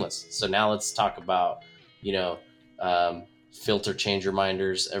totally seamless. So now let's talk about, filter change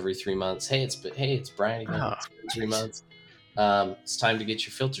reminders every 3 months. Hey, it's Brian again. It's been 3 months. It's time to get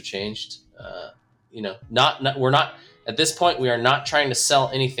your filter changed. We're not at this point. We are not trying to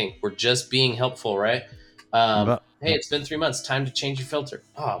sell anything. We're just being helpful, right? Hey, it's been 3 months. Time to change your filter.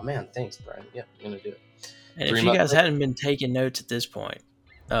 Oh man, thanks, Brian. Yeah, I'm gonna do it. And if you guys hadn't been taking notes at this point,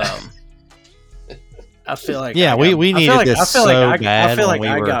 I feel like Yeah, we needed this so bad. I feel like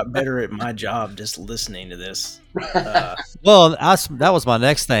when I we were, got better at my job just listening to this. well, that was my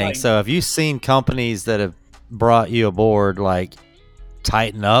next thing. Like- So have you seen companies that have brought you aboard like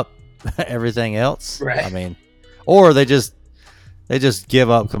tighten up everything else? Right. I mean, or they just give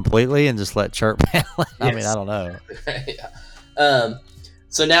up completely and just let Chirp handle it. I mean, Yes. I don't know. Yeah.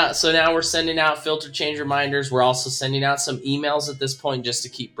 So now we're sending out filter change reminders. We're also sending out some emails at this point just to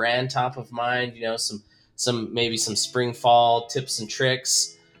keep brand top of mind. You know, maybe some spring fall tips and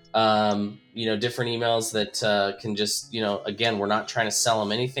tricks. You know, different emails that can just, you know, again, we're not trying to sell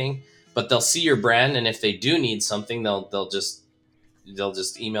them anything, but they'll see your brand, and if they do need something, they'll just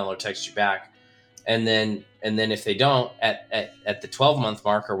email or text you back. And then if they don't, at the 12-month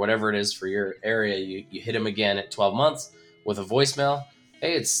mark or whatever it is for your area, you hit them again at 12 months with a voicemail.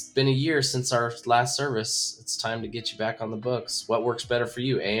 Hey, it's been a year since our last service. It's time to get you back on the books. What works better for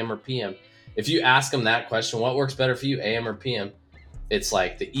you, AM or PM? If you ask them that question, what works better for you, AM or PM? It's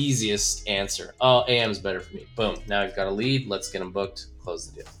like the easiest answer. Oh, AM is better for me. Boom. Now we've got a lead. Let's get them booked.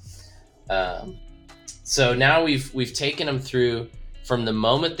 Close the deal. So now we've taken them through from the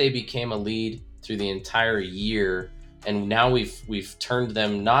moment they became a lead through the entire year, and now we've turned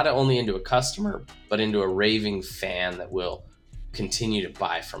them not only into a customer but into a raving fan that will continue to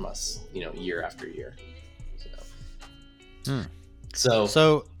buy from us, you know, year after year.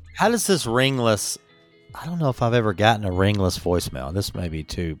 So how does this ringless? I don't know if I've ever gotten a ringless voicemail. This may be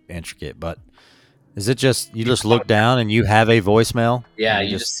too intricate, but is it just you just look down and you have a voicemail? yeah, And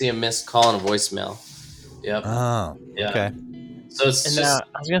you just see a missed call and a voicemail. Yep. Oh, Yeah. okay. So it's And just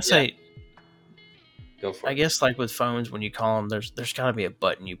I was gonna say, go for I it. guess like with phones, when you call them, there's got to be a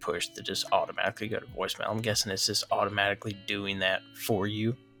button you push that just automatically go to voicemail. I'm guessing it's just automatically doing that for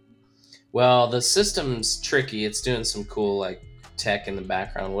you. Well, the system's tricky. It's doing some cool like tech in the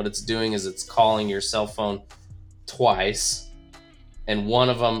background. What it's doing is it's calling your cell phone twice, and one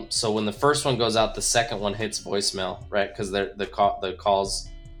of them. So when the first one goes out, the second one hits voicemail, right? Because the calls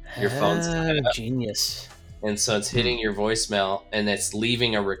your phone's Genius. and so it's hitting your voicemail and it's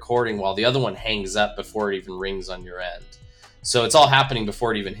leaving a recording while the other one hangs up before it even rings on your end. So it's all happening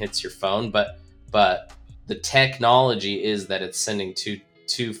before it even hits your phone. But the technology is that it's sending two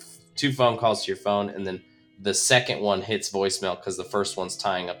phone calls to your phone, and then the second one hits voicemail because the first one's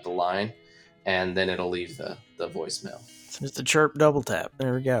tying up the line, and then it'll leave the voicemail. It's just a Chirp double tap.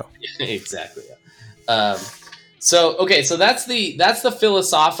 There we go. Exactly. Yeah. So that's the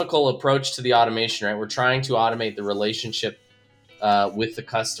philosophical approach to the automation, right? We're trying to automate the relationship with the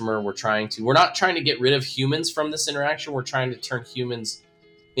customer. We're not trying to get rid of humans from this interaction. We're trying to turn humans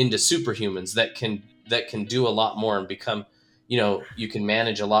into superhumans that can do a lot more and become, you know, you can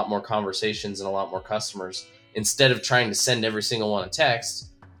manage a lot more conversations and a lot more customers instead of trying to send every single one a text.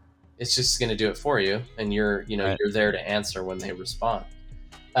 It's just going to do it for you, and you're there to answer when they respond.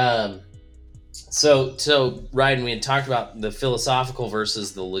 So Ryden, we had talked about the philosophical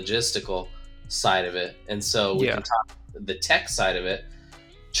versus the logistical side of it, and so we can talk the tech side of it.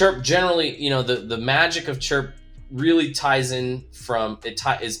 Chirp generally, you know, the magic of Chirp really ties in from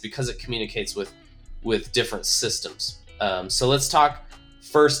is because it communicates with different systems. So let's talk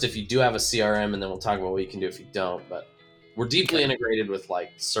first if you do have a CRM, and then we'll talk about what you can do if you don't. But we're deeply integrated with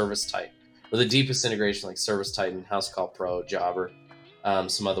like ServiceTitan, or the deepest integration like ServiceTitan, HouseCall Pro, Jobber,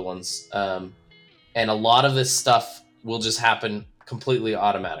 some other ones. And a lot of this stuff will just happen completely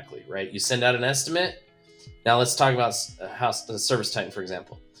automatically, right? You send out an estimate. Now let's talk about ServiceTitan, for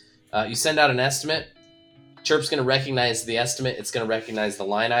example. You send out an estimate. Chirp's going to recognize the estimate. It's going to recognize the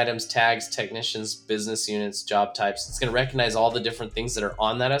line items, tags, technicians, business units, job types. It's going to recognize all the different things that are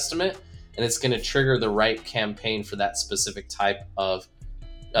on that estimate, and it's going to trigger the right campaign for that specific type of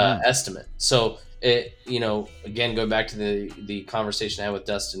estimate. So it, you know, again, going back to the conversation I had with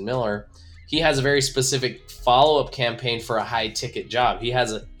Dustin Miller, he has a very specific follow-up campaign for a high-ticket job. He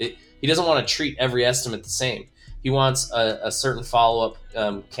doesn't want to treat every estimate the same. He wants a certain follow-up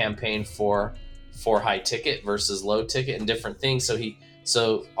campaign for high ticket versus low ticket and different things.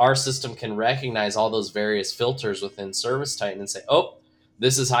 So our system can recognize all those various filters within ServiceTitan and say, oh,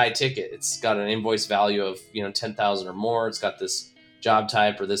 this is high ticket. It's got an invoice value of, you know, 10,000 or more. It's got this job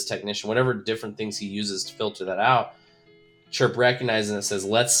type or this technician, whatever different things he uses to filter that out. Chirp recognizes and says,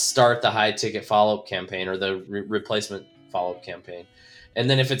 let's start the high ticket follow-up campaign or the replacement follow-up campaign. And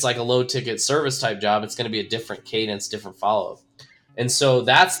then if it's like a low ticket service type job, it's going to be a different cadence, different follow-up. And so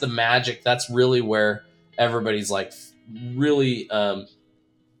that's the magic. That's really where everybody's like really,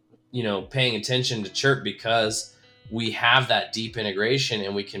 you know, paying attention to Chirp, because we have that deep integration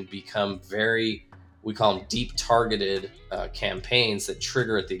and we can become we call them deep targeted campaigns that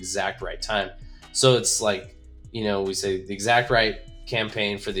trigger at the exact right time. So it's like, we say the exact right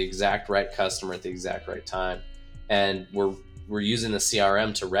campaign for the exact right customer at the exact right time. And we're using the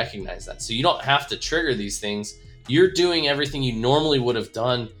CRM to recognize that. So you don't have to trigger these things. You're doing everything you normally would have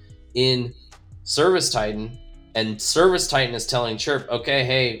done in ServiceTitan, and ServiceTitan is telling Chirp, okay,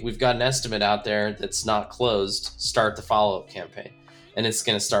 hey, we've got an estimate out there that's not closed. Start the follow-up campaign. And it's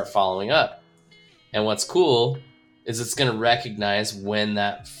going to start following up. And what's cool is it's going to recognize when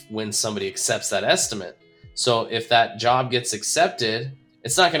somebody accepts that estimate. So if that job gets accepted,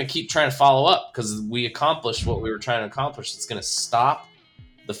 it's not going to keep trying to follow up because we accomplished what we were trying to accomplish. It's going to stop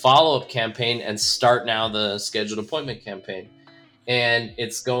the follow-up campaign and start now the scheduled appointment campaign. And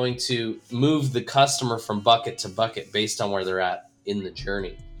it's going to move the customer from bucket to bucket based on where they're at in the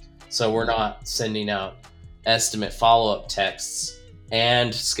journey. So we're not sending out estimate follow-up texts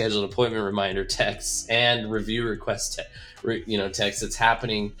and scheduled appointment reminder texts and review request texts. It's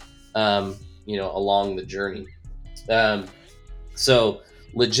happening along the journey. So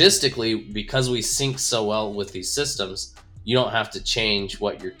logistically, because we sync so well with these systems, you don't have to change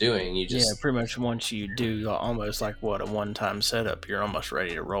what you're doing. You just pretty much once you do almost like a one-time setup, you're almost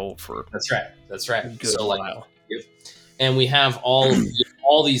ready to roll for. That's right. A good while. And we have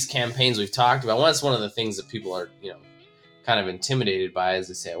all these campaigns we've talked about. That's one of the things that people are kind of intimidated by, is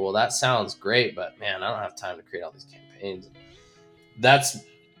they say, well, that sounds great, but man, I don't have time to create all these campaigns. That's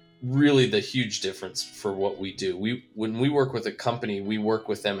really the huge difference for what we do. When we work with a company, we work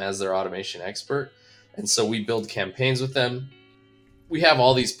with them as their automation expert. And so we build campaigns with them. We have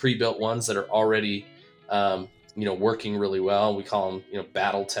all these pre-built ones that are already, working really well. We call them,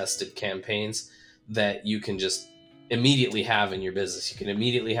 battle-tested campaigns that you can just immediately have in your business. You can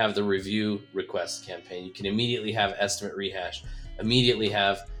immediately have the review request campaign. You can immediately have estimate rehash, immediately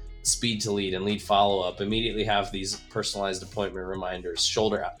have speed to lead and lead follow-up, immediately have these personalized appointment reminders,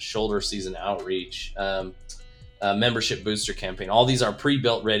 shoulder season outreach, membership booster campaign. All these are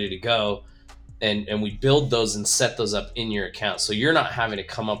pre-built, ready to go. And we build those and set those up in your account. So you're not having to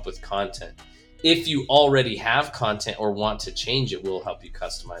come up with content. If you already have content or want to change it, we'll help you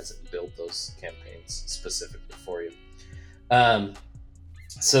customize it and build those campaigns specifically for you.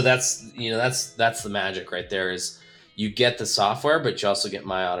 So that's the magic right there, is you get the software, but you also get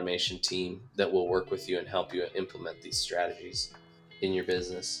my automation team that will work with you and help you implement these strategies in your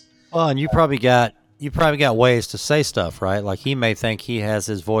business. Well, and you probably got ways to say stuff, right? Like he may think he has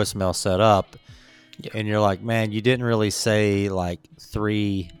his voicemail set up, and you're like, man, you didn't really say like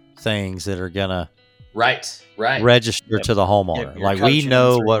 3 things that are gonna register to the homeowner. Like we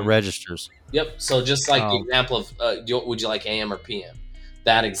know what registers. Yep. So just like the example of would you like AM or PM?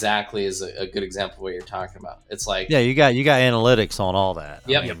 That exactly is a good example of what you're talking about. It's like, yeah, you got analytics on all that.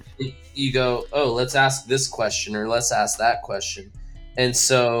 Yep. You go, oh, let's ask this question or let's ask that question. And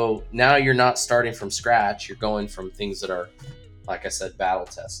so now you're not starting from scratch. You're going from things that are, like I said, battle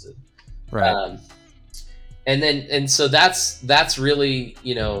tested. Right. And so that's really,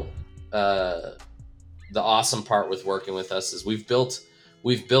 the awesome part with working with us is we've built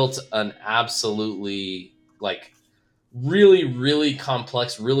an absolutely like really, really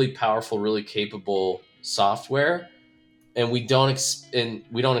complex, really powerful, really capable software. And we don't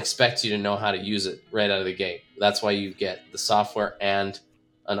expect you to know how to use it right out of the gate. That's why you get the software and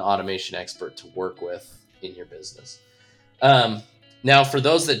an automation expert to work with in your business. Now, for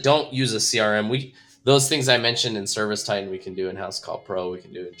those that don't use a CRM, those things I mentioned in ServiceTitan, we can do in House Call Pro. We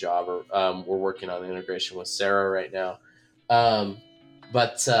can do in Jobber. We're working on integration with Sarah right now.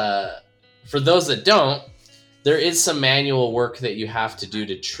 But for those that don't, there is some manual work that you have to do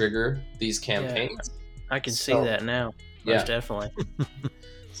to trigger these campaigns. Yeah, I can see that now. Most definitely.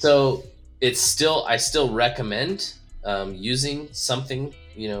 So I still recommend using something,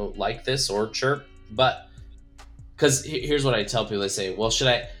 like this or Chirp, but because here's what I tell people. They say, well, should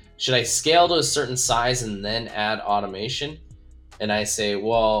I scale to a certain size and then add automation? And I say,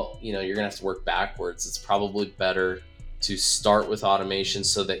 well, you're gonna have to work backwards. It's probably better to start with automation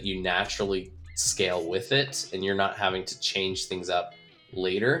so that you naturally scale with it and you're not having to change things up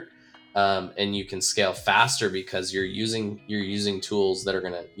later. And you can scale faster because you're using tools that are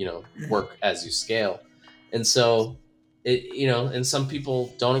gonna, work as you scale. And so and some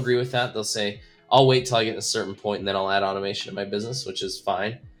people don't agree with that. They'll say, I'll wait till I get to a certain point and then I'll add automation to my business, which is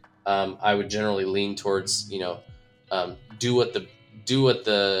fine. I would generally lean towards, do what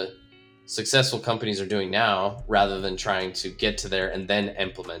the successful companies are doing now rather than trying to get to there and then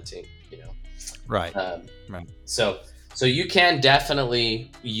implementing, Right. Right. So you can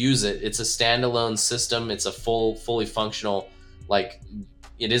definitely use it. It's a standalone system. It's a fully functional, like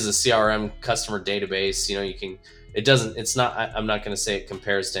it is a CRM customer database. You can it doesn't. It's not. I'm not going to say it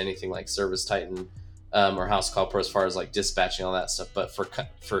compares to anything like Service Titan or House Call Pro as far as like dispatching all that stuff. But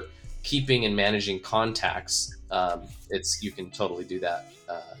for keeping and managing contacts, you can totally do that,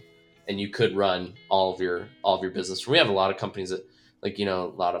 and you could run all of your business. We have a lot of companies that, like, a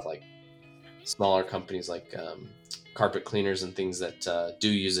lot of like smaller companies like carpet cleaners and things that do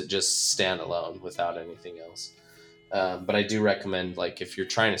use it just standalone without anything else. But I do recommend, like, if you're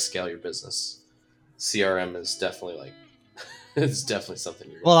trying to scale your business, CRM is definitely like it's definitely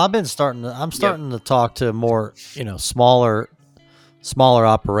something you're. Well, I'm starting to talk to more, smaller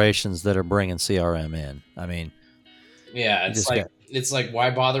operations that are bringing CRM in. I mean, yeah, it's like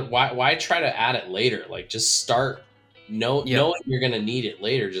why bother? Why try to add it later? Like, just start. Knowing you're going to need it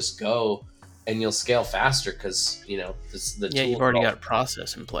later, just go, and you'll scale faster because you've already got a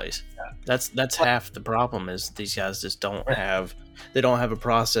process in place. Yeah. That's half the problem is these guys just don't have a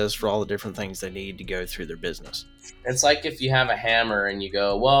process for all the different things they need to go through their business. It's like if you have a hammer and you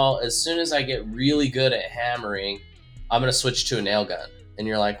go, well, as soon as I get really good at hammering, I'm going to switch to a nail gun, and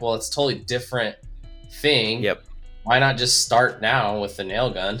you're like, well, it's a totally different thing. Yep. Why not just start now with the nail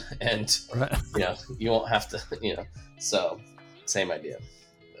gun, and you won't have to So, same idea.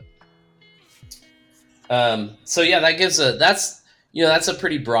 So yeah, that's a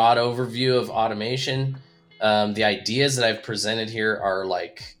pretty broad overview of automation. The ideas that I've presented here are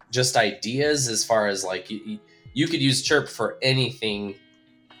like just ideas, as far as like you could use Chirp for anything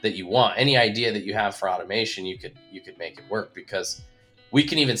that you want. Any idea that you have for automation, you could make it work, because we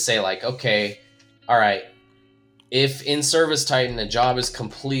can even say like, okay, all right, if in Service Titan a job is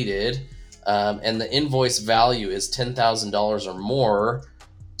completed, and the invoice value is $10,000 or more,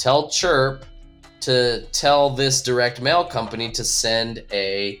 tell Chirp to tell this direct mail company to send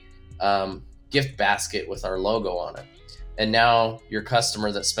a gift basket with our logo on it. And now your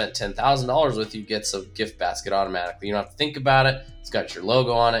customer that spent $10,000 with you gets a gift basket automatically. You don't have to think about it. It's got your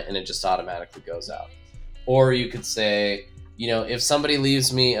logo on it, and it just automatically goes out. Or you could say, if somebody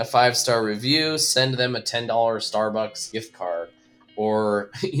leaves me a 5-star review, send them a $10 Starbucks gift card. Or,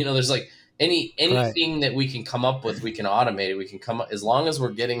 there's like, anything that we can come up with, we can automate it. We can come up, as long as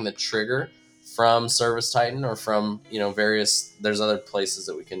we're getting the trigger from Service Titan or from, there's other places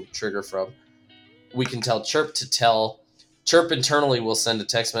that we can trigger from. We can tell Chirp Chirp internally will send a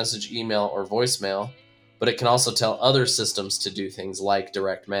text message, email, or voicemail, but it can also tell other systems to do things like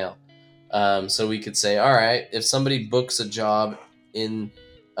direct mail. So we could say, all right, if somebody books a job in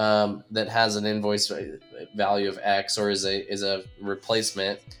that has an invoice value of X, or is a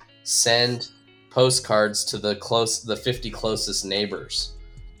replacement, send postcards to the 50 closest neighbors.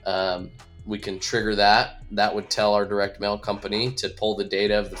 We can trigger that. That would tell our direct mail company to pull the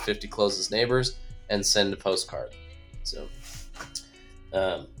data of the 50 closest neighbors and send a postcard. So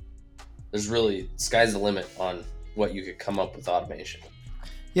there's really, sky's the limit on what you could come up with automation.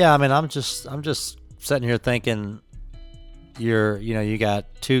 Yeah, I mean, I'm just sitting here thinking, you got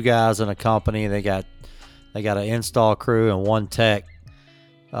 2 guys in a company. They got an install crew and 1 tech.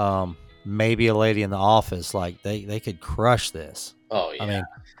 Maybe a lady in the office. Like they could crush this. Oh yeah. I mean,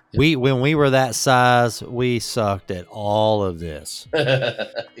 when we were that size, we sucked at all of this. Yeah.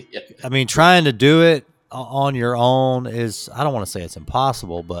 I mean, trying to do it on your own is, I don't want to say it's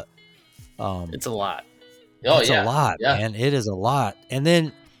impossible, but it's a lot. It's a lot, man. It is a lot.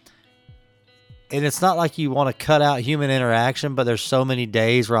 And it's not like you want to cut out human interaction, but there's so many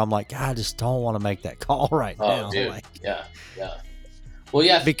days where I'm like, God, I just don't want to make that call right now. Dude. Like, yeah. Well,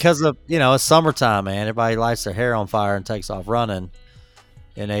 yeah. Because of, it's summertime, man. Everybody lights their hair on fire and takes off running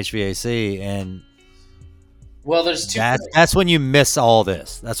in HVAC. And well, there's two. That's when you miss all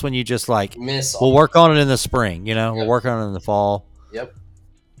this. That's when you just like, miss we'll work on it in the spring, we'll work on it in the fall. Yep.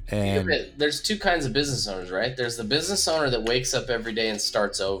 And there's 2 kinds of business owners, right? There's the business owner that wakes up every day and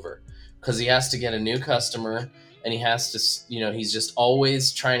starts over, because he has to get a new customer, and he has to, he's just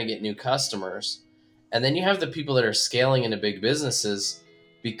always trying to get new customers. And then you have the people that are scaling into big businesses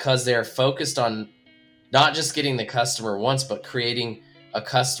because they are focused on not just getting the customer once, but creating a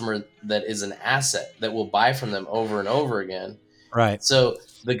customer that is an asset that will buy from them over and over again. Right. So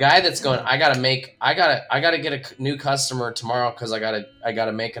the guy that's going, I gotta get a new customer tomorrow because I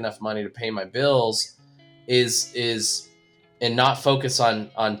gotta make enough money to pay my bills, is and not focus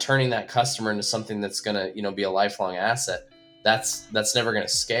on turning that customer into something that's gonna be a lifelong asset. That's never gonna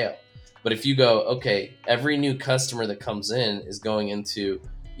scale. But if you go, okay, every new customer that comes in is going into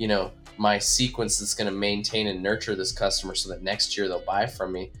my sequence that's going to maintain and nurture this customer so that next year they'll buy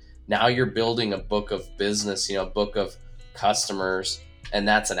from me. Now you're building a book of business, a book of customers, and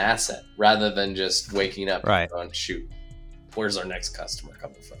that's an asset rather than just waking up and going, shoot, where's our next customer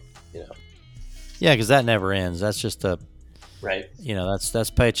coming from? Yeah, because that never ends. That's just Right. that's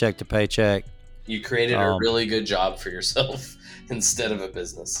paycheck to paycheck. You created a really good job for yourself instead of a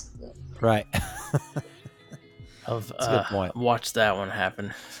business. Right. I've That's a good point. watched that one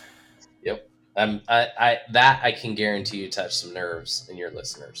happen. Yep. I can guarantee you touch some nerves in your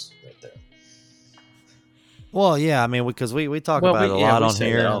listeners right there. Well, yeah, I mean, because we talk Well, about it a we lot on say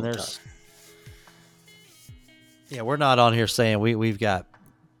here, that all and the there's we're not on here saying we've got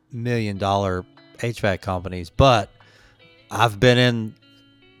 $1 million HVAC companies, but I've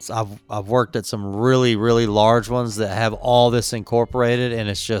worked at some really, really large ones that have all this incorporated, and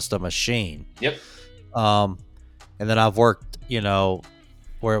it's just a machine. Yep. And then I've worked,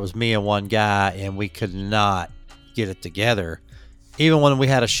 where it was me and one guy, and we could not get it together. Even when we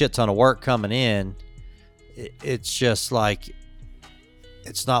had a shit ton of work coming in, it's just like,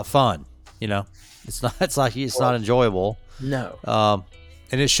 it's not fun, It's not. It's like it's not enjoyable. No.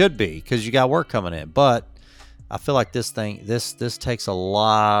 And it should be because you got work coming in. But I feel like this takes a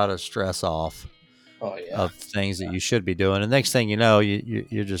lot of stress off of things that you should be doing. And next thing you know,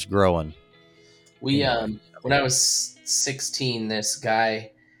 you're just growing. We when I was 16, this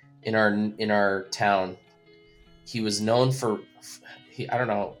guy in our town, he was known for I don't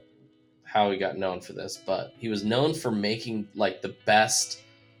know how he got known for this, but he was known for making like the best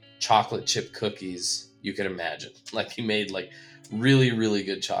chocolate chip cookies you could imagine. Like he made like really, really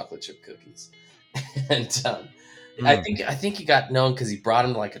good chocolate chip cookies. And I think he got known because he brought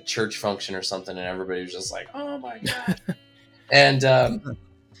him to like a church function or something, and everybody was just like, "Oh my god!" And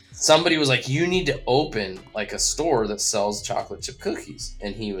somebody was like, "You need to open like a store that sells chocolate chip cookies,"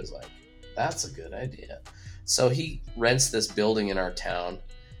 and he was like, "That's a good idea." So he rents this building in our town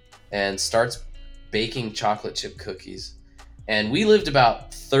and starts baking chocolate chip cookies. And we lived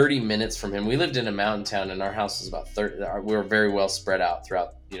about 30 minutes from him. We lived in a mountain town, and our house was about 30. We were very well spread out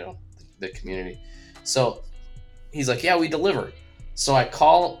throughout, the community. So he's like, "Yeah, we deliver." So I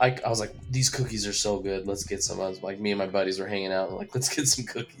call. I was like, "These cookies are so good. Let's get some." I was like, me and my buddies were hanging out. And like, "Let's get some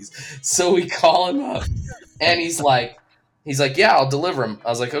cookies." So we call him up, and he's like, "Yeah, I'll deliver them." I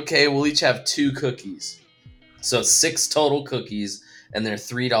was like, "Okay, we'll each have 2 cookies." So 6 total cookies, and they're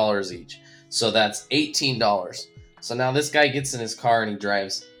 $3 each. So that's $18. So now this guy gets in his car and he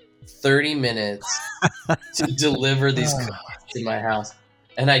drives 30 minutes to deliver these cookies to my house.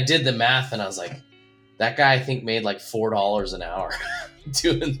 And I did the math, and I was like, that guy I think made like $4 an hour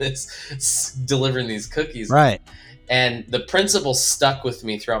doing this, delivering these cookies. Right. And the principle stuck with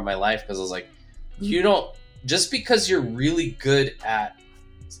me throughout my life because I was like, just because you're really good at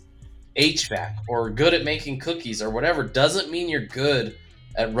HVAC or good at making cookies or whatever doesn't mean you're good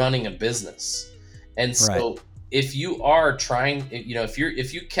at running a business. And so if you are trying,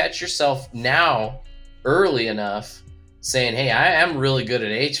 if you catch yourself now early enough saying, "Hey, I am really good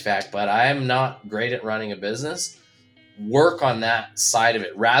at HVAC, but I am not great at running a business," work on that side of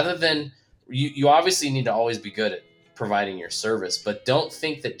it rather than you obviously need to always be good at providing your service, but don't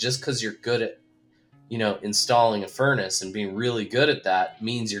think that just because you're good at installing a furnace and being really good at that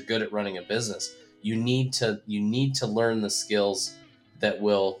means you're good at running a business. You need to learn the skills that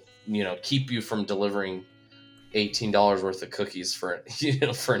will keep you from delivering $18 worth of cookies for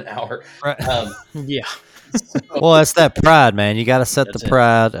for an hour. Right. Yeah. Well, that's that pride, man. You got to set the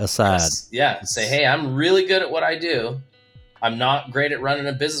pride aside. Yeah. Say, "Hey, I'm really good at what I do. I'm not great at running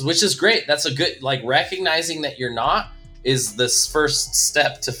a business," which is great. That's a good, like, recognizing that you're not is this first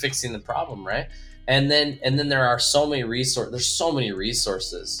step to fixing the problem, right? And then there are so many resources. There's so many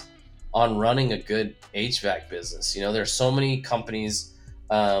resources on running a good HVAC business. There's so many companies,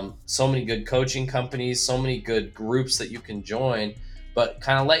 so many good coaching companies, so many good groups that you can join. But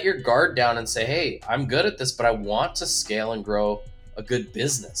kind of let your guard down and say, "Hey, I'm good at this, but I want to scale and grow a good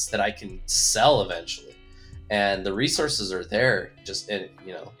business that I can sell eventually." And the resources are there. Just if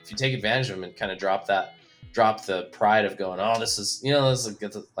you take advantage of them and kind of drop the pride of going, "Oh, this is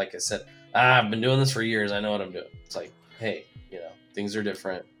good." Like I said, I've been doing this for years. I know what I'm doing. It's like, hey, things are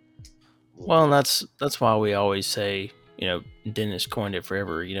different. Well, and that's why we always say, Dennis coined it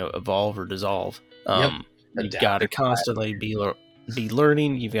forever, evolve or dissolve. You've got to constantly be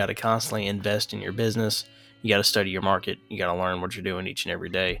learning. You've got to constantly invest in your business. You got to study your market. You got to learn what you're doing each and every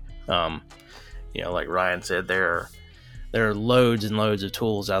day. Like Ryan said, there are loads and loads of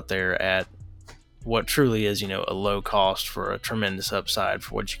tools out there at what truly is, a low cost for a tremendous upside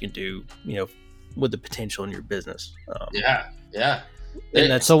for what you can do, with the potential in your business. Yeah.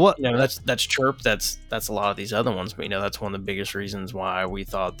 And that's that's Chirp. That's a lot of these other ones, but that's one of the biggest reasons why we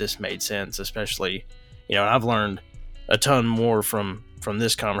thought this made sense. Especially, I've learned a ton more from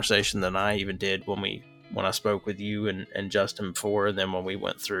this conversation than I even did when I spoke with you and Justin before, and then when we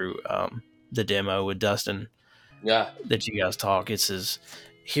went through the demo with Dustin Yeah. that you guys talk. It's as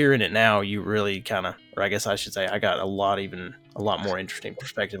hearing it now, you really kind of, or I guess I should say, I got a lot more interesting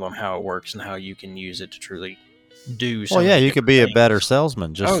perspective on how it works and how you can use it to truly do. Well, yeah, you could be a things. better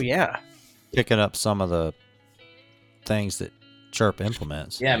salesman just Oh yeah, picking up some of the things that Chirp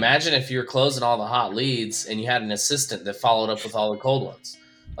implements. Yeah, imagine if you're closing all the hot leads and you had an assistant that followed up with all the cold ones.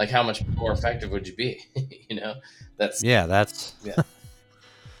 Like, how much more effective would you be? That's yeah. Yeah.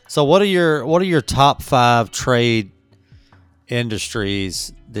 So what are your top 5 trade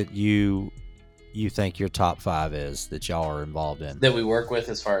industries that you think your top 5 is that y'all are involved in? that we work with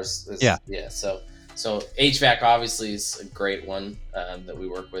as far as Yeah. So HVAC obviously is a great one that we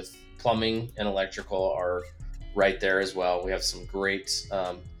work with. Plumbing and electrical are right there as well. We have some great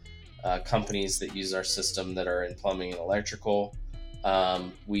companies that use our system that are in plumbing and electrical.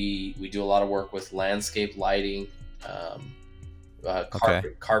 We do a lot of work with landscape lighting,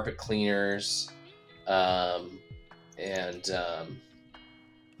 carpet cleaners, and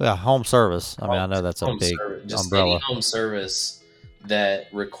Yeah, home service. I mean, I know that's a big just umbrella. any home service that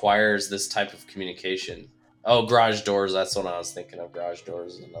requires this type of communication. Oh, garage doors. That's what I was thinking of. Garage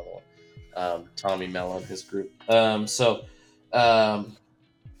doors is another one. Tommy Mello and his group. So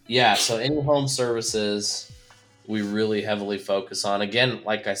any home services we really heavily focus on. Again,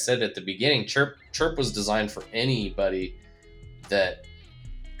 like I said at the beginning, Chirp was designed for anybody that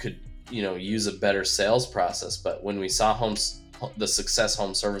could, use a better sales process. But when we saw the success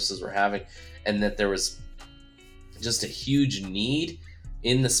home services were having, and that there was just a huge need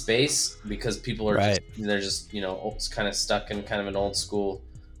in the space because people are they're just kind of stuck in kind of an old school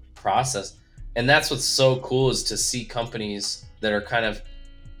process. And that's what's so cool, is to see companies that are kind of,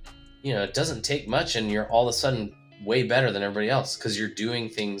 it doesn't take much and you're all of a sudden way better than everybody else because you're doing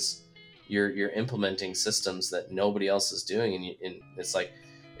things, you're implementing systems that nobody else is doing. And it's like,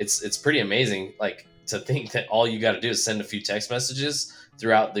 it's pretty amazing. Like, to think that all you got to do is send a few text messages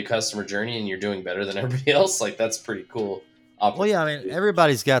throughout the customer journey and you're doing better than everybody else. Like, that's pretty cool. Well, yeah, I mean,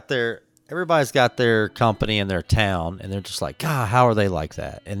 everybody's got their company in their town, and they're just like, God, how are they like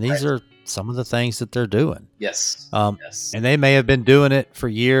that? And these are some of the things that they're doing. Yes. Yes. And they may have been doing it for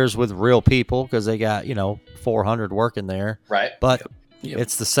years with real people because they got 400 working there. Right. But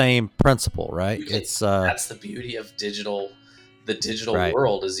it's the same principle, right? That's the beauty of digital. The digital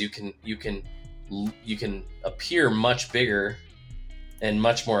world is you can appear much bigger and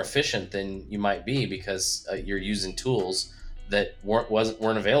much more efficient than you might be because you're using tools that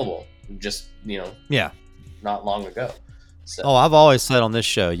weren't available just not long ago. So. Oh, I've always said on this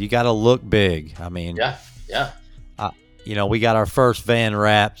show, you got to look big. I mean, yeah. We got our first van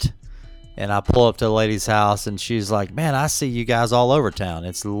wrapped, and I pull up to the lady's house, and she's like, "Man, I see you guys all over town.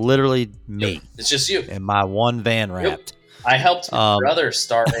 It's literally me. Yep. It's just you and my one van wrapped." Yep. I helped my brother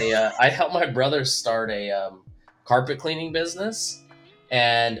start a carpet cleaning business,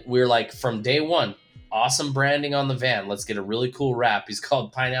 and we're like, from day one, awesome branding on the van. Let's get a really cool wrap. He's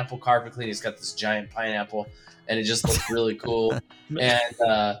called Pineapple Carpet Clean. He's got this giant pineapple, and it just looks really cool.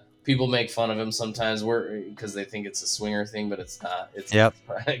 And people make fun of him sometimes because they think it's a swinger thing, but it's not. It's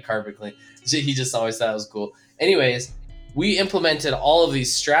carpet clean. He just always thought it was cool. Anyways, we implemented all of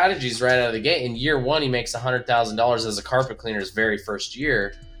these strategies right out of the gate. In year one, he makes $100,000 as a carpet cleaner his very first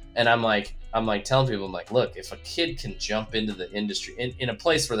year. And I'm like telling people, I'm like, look, if a kid can jump into the industry in a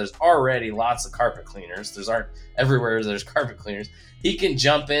place where there's already lots of carpet cleaners, everywhere there's carpet cleaners, he can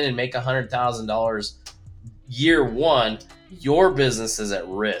jump in and make $100,000 year one. Your business is at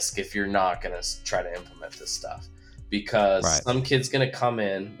risk if you're not going to try to implement this stuff, because some kid's going to come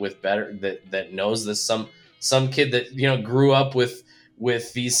in with better that knows this. Some kid that grew up with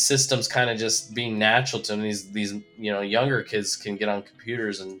these systems kind of just being natural to them. These younger kids can get on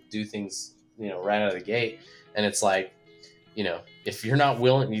computers and do things right out of the gate, and it's like, if you're not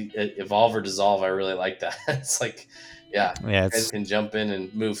willing to evolve or dissolve, I really like that. It's like, guys can jump in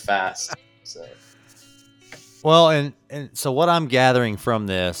and move fast. So. Well, and so what I'm gathering from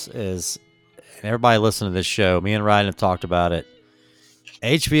this is, and everybody listen to this show, me and Ryan have talked about it,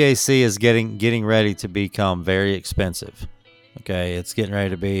 HVAC is getting ready to become very expensive. Okay, it's getting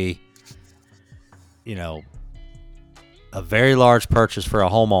ready to be, a very large purchase for a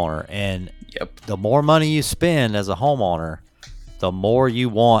homeowner. And the more money you spend as a homeowner, the more you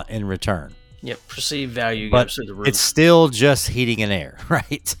want in return. Yep, perceived value but goes through the roof. It's still just heating and air,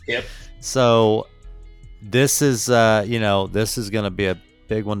 right? Yep. So this is, this is going to be a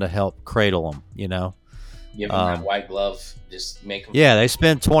big one to help cradle them, Give them that white glove, just make them. Yeah, they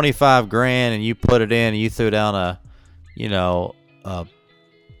spend $25,000 and you put it in and you threw down a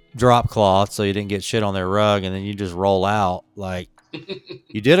drop cloth so you didn't get shit on their rug, and then you just roll out. Like,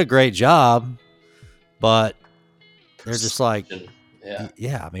 you did a great job, but they're just like, Yeah.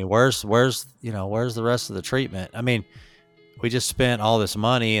 yeah. I mean, where's the rest of the treatment? I mean, we just spent all this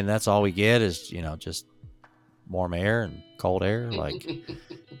money, and that's all we get is just warm air and cold air. Like,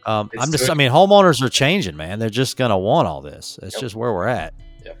 I mean, homeowners are changing, man. They're just gonna want all this. It's just where we're at.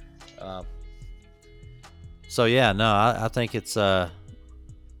 Yep. So yeah, no, I think it's I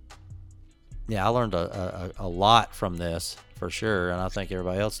learned a lot from this for sure, and I think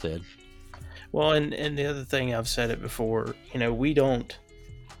everybody else did. Well, and the other thing, I've said it before, we don't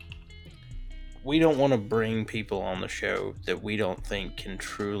want to bring people on the show that we don't think can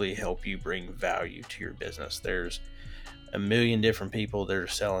truly help you bring value to your business. There's a million different people that are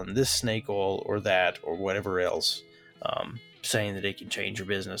selling this snake oil or that or whatever else, saying that it can change your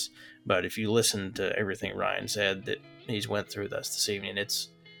business. But if you listen to everything Ryan said that he's went through with us this evening, it's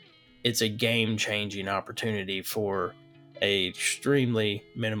a game-changing opportunity for a extremely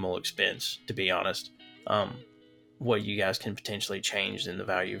minimal expense, to be honest. What you guys can potentially change in the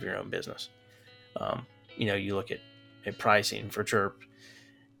value of your own business. You look at pricing for Chirp,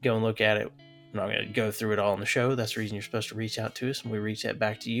 go and look at it. I'm not going to go through it all in the show. That's the reason you're supposed to reach out to us, and we reach that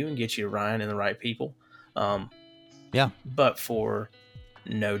back to you and get you to Ryan and the right people. Yeah. But for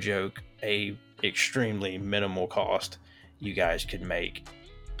no joke, a extremely minimal cost, you guys could make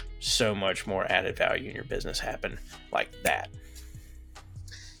so much more added value in your business happen like that.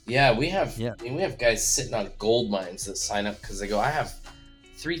 Yeah, we have guys sitting on gold mines that sign up because they go, I have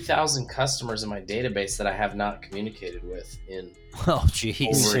 3,000 customers in my database that I have not communicated with in. Oh,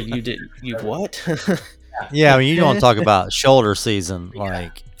 jeez. So you what? Yeah, I mean, you want to talk about shoulder season,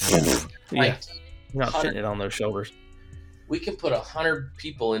 like. Yeah, you're not fitting it on those shoulders. We can put 100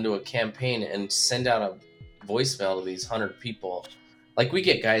 people into a campaign and send out a voicemail to these 100 people. Like, we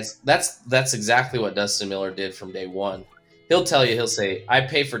get guys, that's exactly what Dustin Miller did from day one. He'll tell you, he'll say, I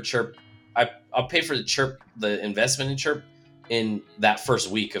pay for Chirp. I'll pay for the investment in Chirp in that first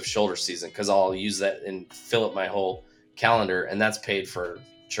week of shoulder season, because I'll use that and fill up my whole calendar, and that's paid for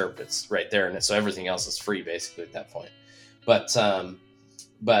Chirp. It's right there, and so everything else is free basically at that point. But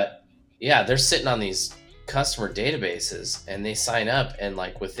yeah, they're sitting on these customer databases, and they sign up, and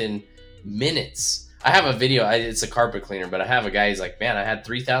like within minutes, I have a video. It's a carpet cleaner, but I have a guy. He's like, man, I had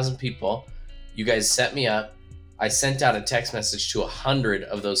 3,000 people. You guys set me up. I sent out a text message to 100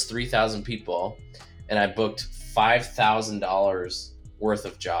 of those 3,000 people, and I booked $5,000 worth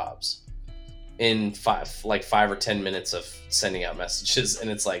of jobs in 5 or 10 minutes of sending out messages. And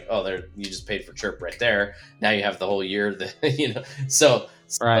it's like, oh, you just paid for Chirp right there. Now you have the whole year. So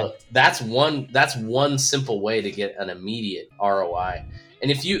Right. That's one simple way to get an immediate ROI.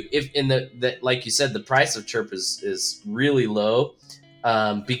 And if like you said, the price of Chirp is really low,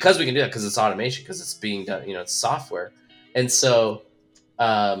 because we can do that, because it's automation, because it's being done, it's software. And so,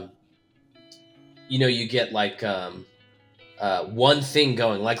 you get like one thing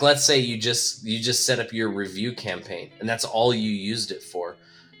going. Like, let's say you just set up your review campaign, and that's all you used it for.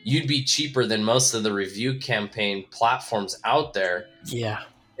 You'd be cheaper than most of the review campaign platforms out there. Yeah.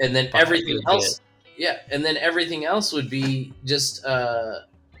 And then everything else. Yeah. And then everything else would be just,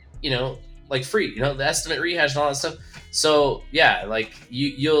 like free, the estimate rehash and all that stuff. So yeah, like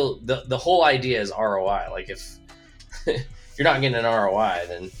the whole idea is ROI. Like, if you're not getting an ROI,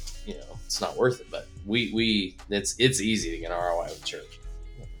 then, it's not worth it. But it's easy to get an ROI with Chirp.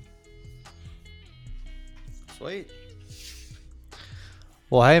 Sweet.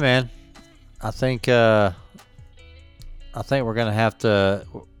 Well, hey man, I think we're gonna have to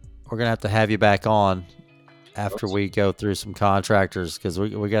have you back on after we go through some contractors, because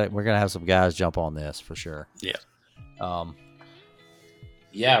we're gonna have some guys jump on this for sure. Yeah.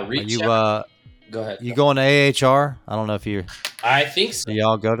 Yeah. Reach out. Go ahead. You going to AHR? I don't know if you. I think so. Do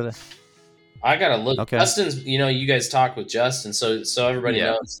y'all go to that? I gotta look. Okay. Justin's. You guys talk with Justin, so everybody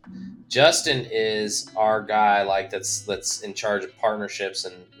knows. Justin is our guy, like that's in charge of partnerships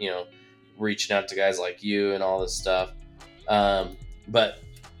and reaching out to guys like you and all this stuff. But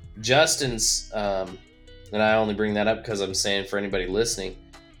Justin's, and I only bring that up because I'm saying for anybody listening,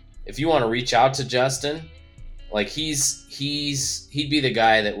 if you want to reach out to Justin, like he'd be the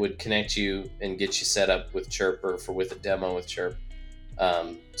guy that would connect you and get you set up with Chirp or with a demo with Chirp.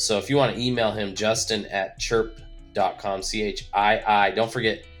 So if you want to email him, justin@chirp.com, CHII. Don't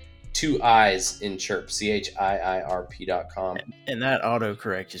forget 2 I's in Chirp, CHIIRP.com. And that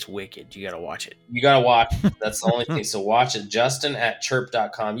autocorrect is wicked. You got to watch it. You got to watch. That's the only thing. So watch it.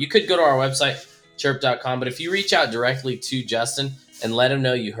 Justin@chirp.com. You could go to our website, chirp.com. But if you reach out directly to Justin and let him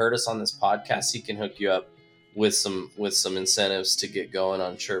know you heard us on this podcast, he can hook you up with some incentives to get going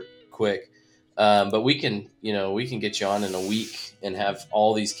on Chirp quick. But we can get you on in a week and have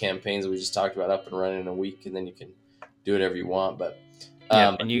all these campaigns that we just talked about up and running in a week, and then you can do whatever you want. But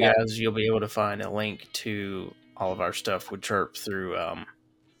and you guys, you'll be able to find a link to all of our stuff with Chirp through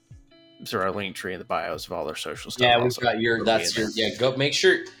our link tree in the bios of all their social stuff. Yeah, we've got go make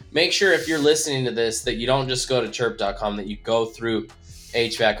sure if you're listening to this that you don't just go to chirp.com, that you go through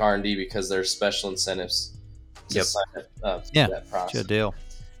HVAC R&D, because there's special incentives to sign up through that process. Good deal.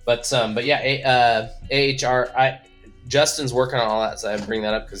 But yeah, AHR, Justin's working on all that, so I bring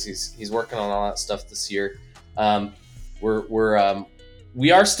that up because he's working on all that stuff this year.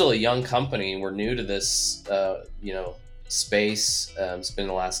 We are still a young company. We're new to this space. It's been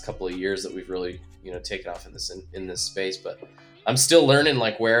the last couple of years that we've really taken off in this space, but I'm still learning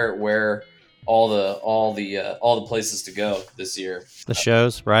like where all the places to go this year. The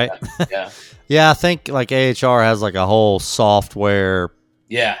shows, right? Yeah. Yeah, I think like AHR has like a whole software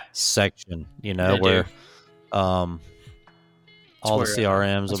section, where all the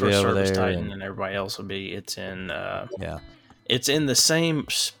CRMs will be over there, and everybody else will be. It's in it's in the same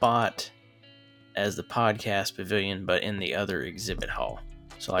spot as the podcast pavilion, but in the other exhibit hall.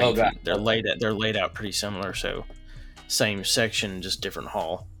 So they're laid out pretty similar. So same section, just different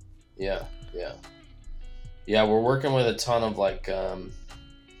hall. Yeah. We're working with a ton of like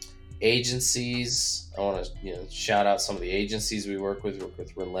agencies. I want to shout out some of the agencies we work with. We work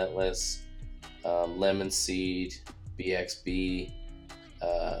with Relentless, Lemon Seed, BXB.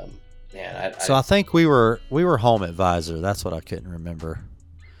 I think we were Home Advisor. That's what I couldn't remember.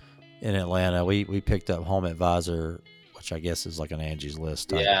 In Atlanta, we picked up Home Advisor, which I guess is like an Angie's List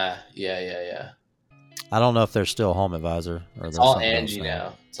type. Yeah. I don't know if they're still Home Advisor or it's all Angie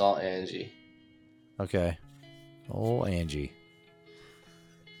now. It's all Angie. Okay. Oh, Angie.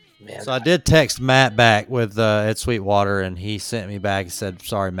 Man. So I did text Matt back with at Sweetwater, and he sent me back and said,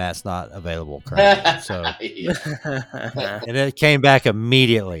 "Sorry, Matt's not available currently." So, and it came back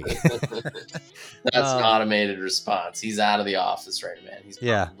immediately. That's an automated response. He's out of the office right now. He's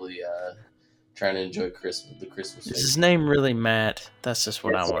probably trying to enjoy the Christmas. Is his name really Matt? That's just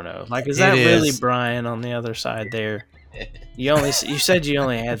what I want to know. Like, is that really Brian on the other side there? You said you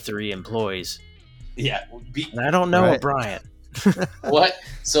only had 3 employees. Yeah, and I don't know a Brian. What?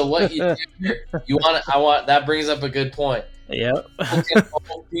 So what you do? That brings up a good point. Yep.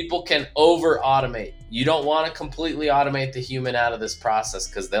 People can over automate. You don't want to completely automate the human out of this process,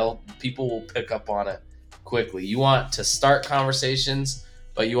 because people will pick up on it quickly. You want to start conversations,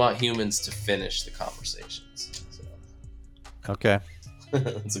 but you want humans to finish the conversations. So. Okay.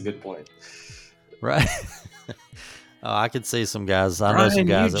 That's a good point. Right. I could see some guys. I know some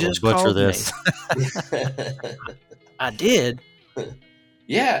guys that would butcher this. I did.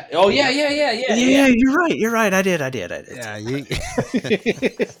 Yeah. Oh, yeah. Yeah, you're right. I did. Yeah,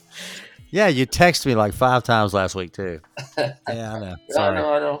 yeah, you texted me like 5 times last week too. Yeah, I know. Sorry.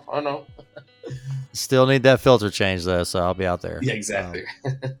 I know. Still need that filter change though, so I'll be out there. Yeah, exactly.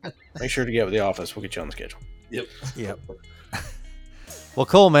 Make sure to get with the office. We'll get you on the schedule. Yep. Well,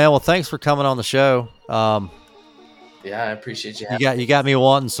 cool, man. Well, thanks for coming on the show. Yeah, I appreciate you. You got me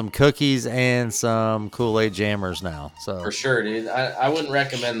wanting some cookies and some Kool-Aid jammers now. So for sure, dude. I wouldn't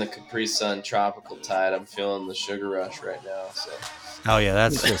recommend the Capri Sun Tropical Tide. I'm feeling the sugar rush right now. So. Oh yeah,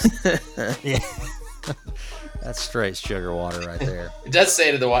 that's just that's straight sugar water right there. It does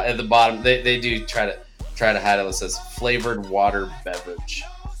say at the bottom. They do try to hide it. It says flavored water beverage.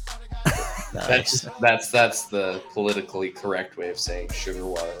 Nice. That's the politically correct way of saying sugar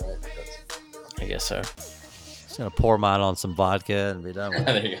water, right? I guess so. Just gonna pour mine on some vodka and be done with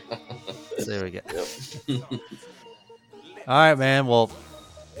it. There you go. There we go. Yep. All right, man. Well,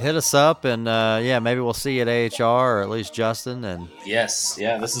 hit us up, and maybe we'll see you at AHR, or at least Justin. And yes,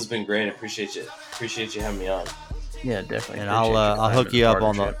 this has been great. I appreciate you having me on. Yeah, definitely. And I'll hook you up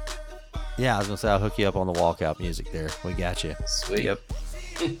on the. Yeah, I was gonna say I'll hook you up on the walkout music there. We got you. Sweet. Yep.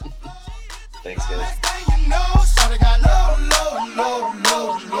 Thanks, guys.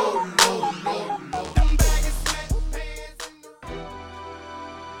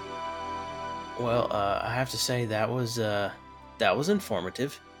 Well, I have to say that was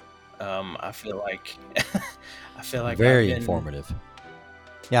informative. I feel like very informative.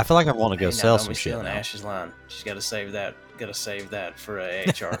 Yeah, I feel like I want to go sell some shit. Stealing Ash's line. She's got to save that. Got to save that for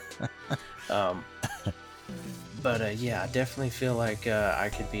AHR. But I definitely feel like I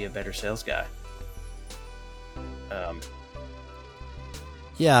could be a better sales guy.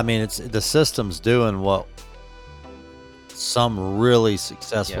 Yeah, I mean, it's the system's doing what some really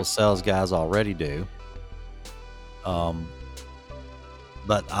successful sales guys already do. But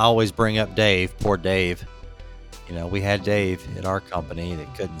I always bring up Dave, poor Dave. You know, we had Dave at our company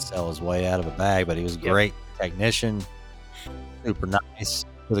that couldn't sell his way out of a bag, but he was a great technician, super nice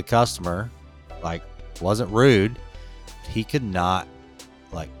to the customer, like wasn't rude. He could not,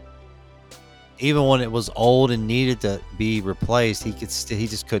 like, even when it was old and needed to be replaced, he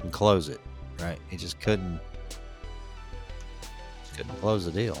just couldn't close it, right? He just couldn't close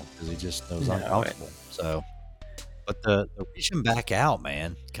the deal because he just was uncomfortable. So, but the reaching back out,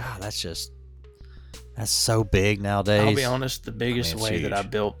 man, God, that's so big nowadays. I'll be honest, the biggest way huge. that I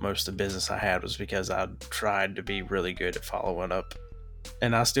built most of the business I had was because I tried to be really good at following up.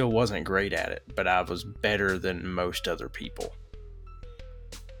 And I still wasn't great at it, but I was better than most other people.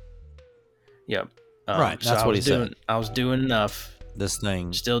 Yep. Right, that's what he said. I was doing enough, This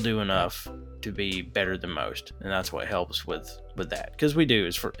thing, still do enough to be better than most, and that's what helps with that. Because we do,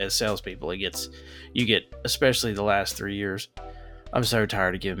 as salespeople, you get, especially the last 3 years. I'm so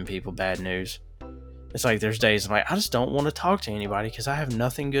tired of giving people bad news. It's like there's days I'm like, I just don't want to talk to anybody because I have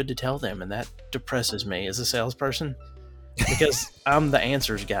nothing good to tell them, and that depresses me as a salesperson because I'm the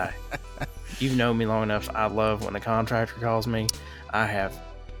answers guy. You've known me long enough. I love when a contractor calls me. I have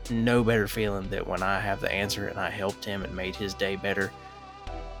no better feeling that when I have the answer and I helped him and made his day better.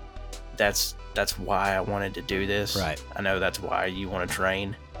 That's why I wanted to do this. Right. I know that's why you want to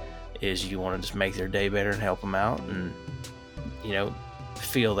train, is you want to just make their day better and help them out, and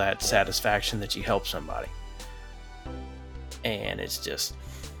feel that satisfaction that you help somebody. And it's just,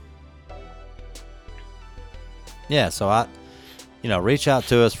 yeah. So reach out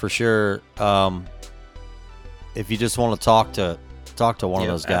to us for sure. If you just want to talk to one of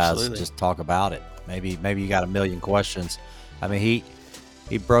those guys, absolutely. just talk about it. Maybe you got a million questions. I mean,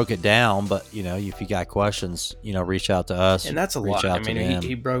 he broke it down, but if you got questions, reach out to us. And that's a reach lot. out I to mean, them.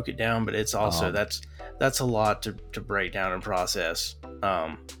 he broke it down, but it's also that's a lot to break down and process,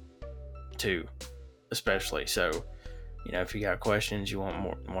 too, especially. So, if you got questions, you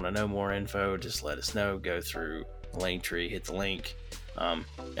want to know more info, just let us know. Go through the Linktree, hit the link, and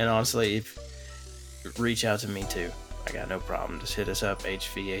honestly, reach out to me too. I got no problem. Just hit us up,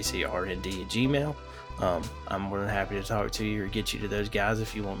 hvacrnd@gmail.com. I'm more than happy to talk to you or get you to those guys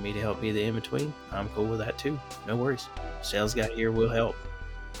if you want me to help you the in between. I'm cool with that too. No worries. Sales guy here will help.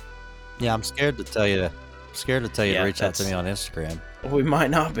 Yeah, I'm scared to tell you to reach out to me on Instagram. We might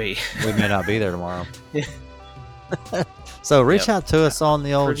not be. We may not be there tomorrow. So reach out to us on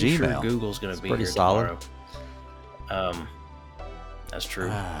the old Pretty Gmail. sure Google's going to be pretty here solid. tomorrow. That's true.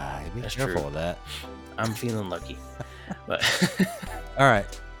 Be That's careful true. with that. I'm feeling lucky. But All right.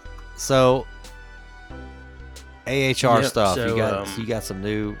 So AHR stuff. so, you got some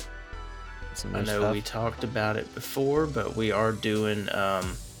new I know stuff? we talked about it before, but we are doing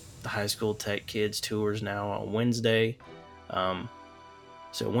the high school tech kids tours now on Wednesday.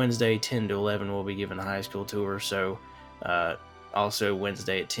 So Wednesday 10 to 11 we'll be giving a high school tour. So also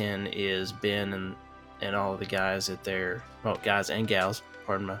Wednesday at 10 is Ben and all of the guys at their, well, guys and gals,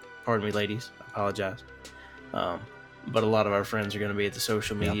 pardon me ladies, I apologize. But a lot of our friends are going to be at the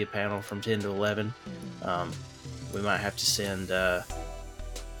social media panel from 10 to 11. We might have to send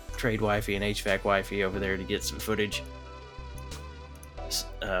Trade Wifey and HVAC Wifey over there to get some footage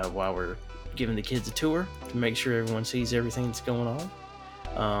while we're giving the kids a tour to make sure everyone sees everything that's going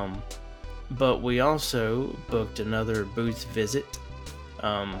on. But we also booked another booth visit.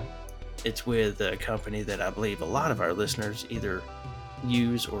 It's with a company that I believe a lot of our listeners either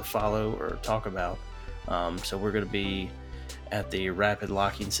use or follow or talk about. So we're going to be at the Rapid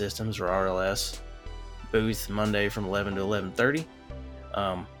Locking Systems, or RLS, booth Monday from 11 to 11:30.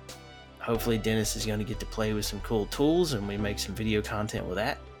 Hopefully Dennis is going to get to play with some cool tools and we make some video content with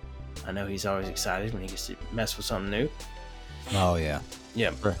that. I know he's always excited when he gets to mess with something new. Oh yeah.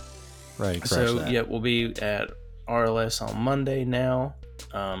 Yeah. Right. So we'll be at RLS on Monday now.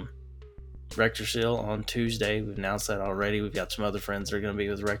 Rector Seal on Tuesday. We've announced that already. We've got some other friends that are going to be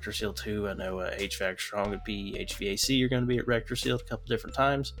with Rector Seal too. I know HVAC Strong and PE HVAC are going to be at Rector Seal a couple different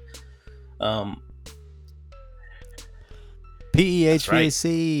times. PE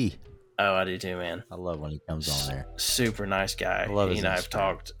HVAC. Oh, I do too, man. I love when he comes on there. Super nice guy. I love his He and I have Instagram.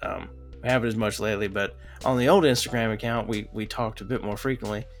 talked. We haven't as much lately, but on the old Instagram account, we talked a bit more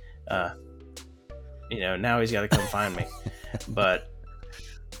frequently. Now he's got to come find me. But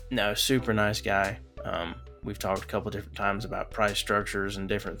no, super nice guy. We've talked a couple different times about price structures and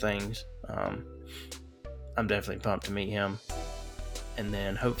different things. I'm definitely pumped to meet him. And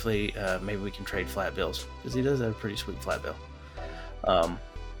then hopefully maybe we can trade flat bills, because he does have a pretty sweet flat bill.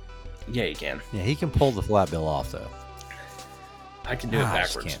 Yeah, he can. Yeah, he can pull the flat bill off though. I can do it I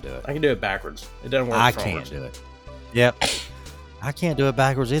just backwards. can't do it. I can do it backwards. It doesn't work I forwards. can't do it. Yep. I can't do it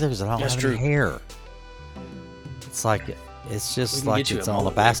backwards either because I don't That's have any true. hair. It's like it's We just can like get you it's a on a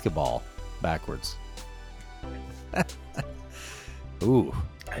mullet. basketball backwards. Ooh.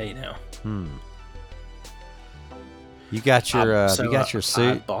 Hey, now. You got your So, you got your I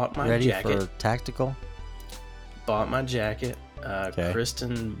suit bought my ready jacket. for tactical? Bought my jacket. Okay.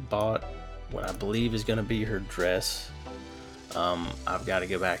 Kristen bought what I believe is going to be her dress. I've got to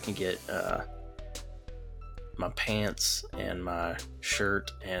go back and get my pants and my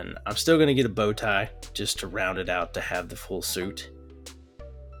shirt, and I'm still going to get a bow tie just to round it out to have the full suit.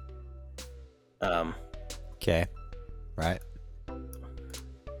 Okay. Right.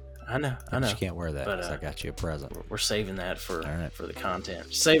 I know. But you can't wear that But, 'cause I got you a present. We're saving that for All right. for the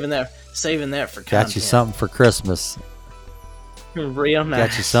content. Saving that for Got content. you something for Christmas. Real nice.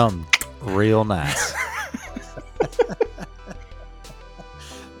 Got you something real nice.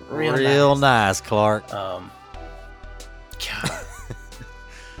 Real nice, Clark. God.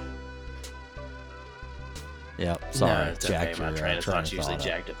 Yep. Sorry, No, it's jacked okay. My your train of thought's usually thought up.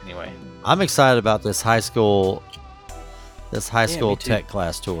 jacked up anyway. I'm excited about this high school me too. tech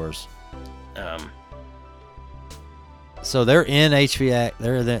class tours. Um, So they're in HVAC.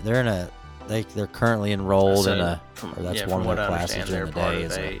 They're currently enrolled in so a. from, Or that's yeah, one from of their what I classes understand, during they're the part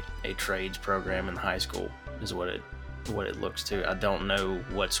day. of Is a trades program in high school is what it looks to. I don't know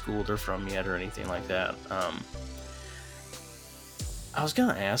what school they're from yet or anything like that. I was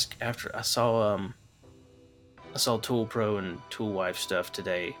gonna ask after I saw Tool Pro and Tool Wife stuff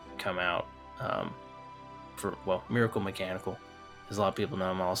today come out for Miracle Mechanical, as a lot of people know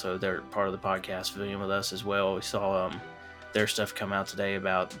them. Also, they're part of the podcast affiliate with us as well. We saw their stuff come out today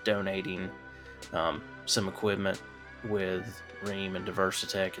about donating some equipment with Ream and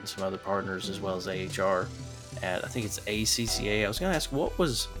Diversitech and some other partners, as well as AHR at, I think it's ACCA. I was going to ask, what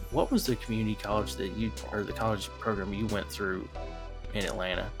was the community college or the college program you went through in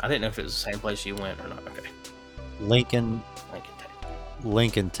Atlanta? I didn't know if it was the same place you went or not. Okay. Lincoln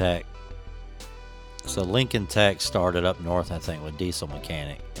Tech. So Lincoln Tech started up north, I think, with diesel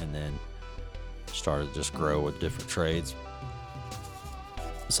mechanic, and then started to just grow with different trades.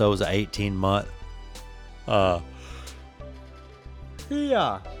 So it was an 18-month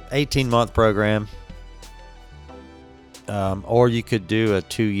 18-month program. Or you could do a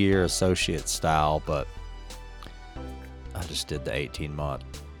 2-year associate style, but I just did the 18-month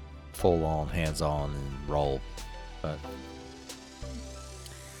full-on, hands-on, and roll. But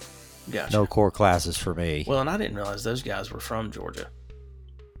Gotcha. no core classes for me. Well, and I didn't realize those guys were from Georgia.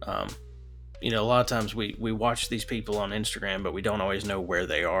 A lot of times we watch these people on Instagram, but we don't always know where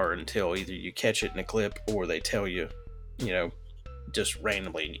they are until either you catch it in a clip or they tell you, just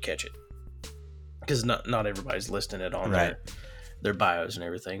randomly and you catch it. Because not everybody's listing it on Right. their bios and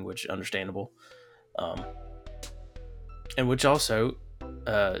everything, which understandable. And which also,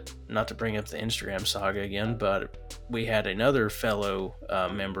 not to bring up the Instagram saga again, but we had another fellow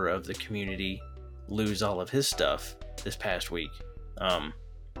member of the community lose all of his stuff this past week.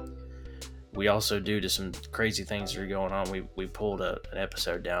 We also, due to some crazy things that are going on, we pulled an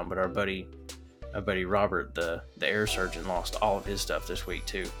episode down, but our buddy Robert, the air surgeon, lost all of his stuff this week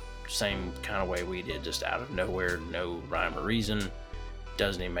too. Same kind of way we did, just out of nowhere, no rhyme or reason.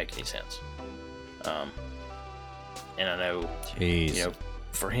 Doesn't even make any sense. And I know, Jeez.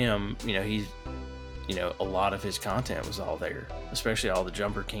 for him, he's, a lot of his content was all there, especially all the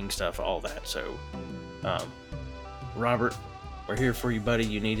Jumper King stuff, all that. So, Robert, we're here for you, buddy.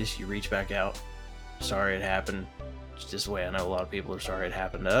 You need us, you reach back out. Sorry it happened. It's just the way I know a lot of people are sorry it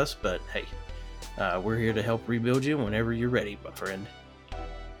happened to us, but hey, we're here to help rebuild you whenever you're ready, my friend.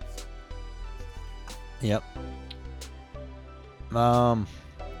 Yep.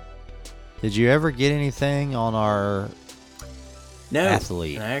 Did you ever get anything on our No,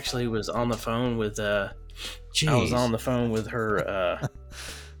 athlete? I actually was on the phone with Jeez. I was on the phone with her.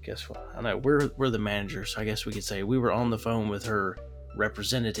 Guess what? I know we're the managers, so I guess we could say we were on the phone with her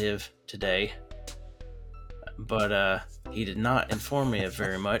representative today, but he did not inform me of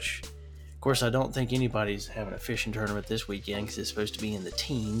very much. Of course, I don't think anybody's having a fishing tournament this weekend because it's supposed to be in the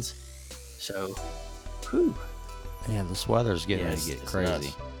teens. So, whew. Man, this weather's getting ready to get it's crazy.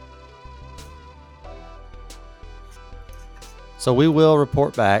 nuts. So we will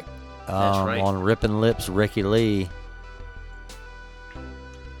report back That's right. on Rippin' Lips Ricky Lee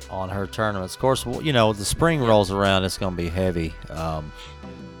on her tournaments. Of course, the spring rolls around, it's going to be heavy.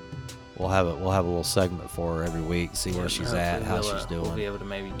 We'll have a little segment for her every week, see where she's at, how she's doing. We'll be able to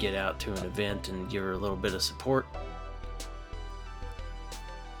maybe get out to an event and give her a little bit of support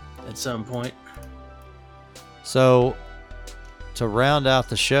at some point. So, to round out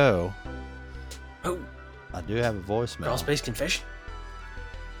the show, Oh, I do have a voicemail. Crawl Space Confession.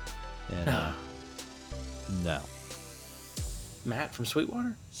 And, no. Matt from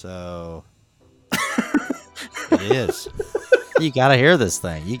Sweetwater? So it is. You gotta hear this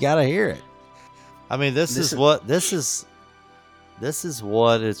thing. You gotta hear it. I mean, this is what it's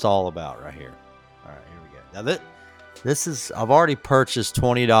all about right here. All right, here we go. Now this is I've already purchased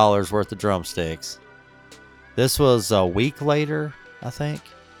 $20 worth of drumsticks. This was a week later, I think.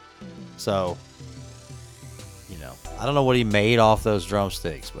 So, I don't know what he made off those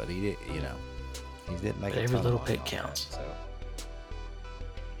drumsticks, but he did, he didn't make But a every ton of little money pig on counts. that,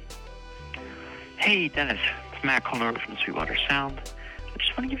 so. Hey, Dennis. It's Matt calling over from Sweetwater Sound. I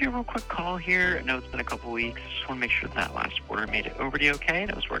just want to give you a real quick call here. I know it's been a couple weeks. Just want to make sure that last order made it over to you okay.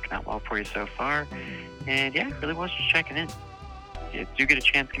 That was working out well for you so far. And yeah, really was just checking in. If you do get a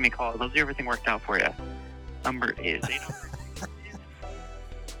chance, give me a call. I'd love to see everything worked out for you. Number is 8.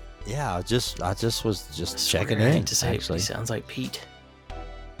 Yeah, I just was just Swear, checking I in. hate to say it, but Actually, he sounds like Pete.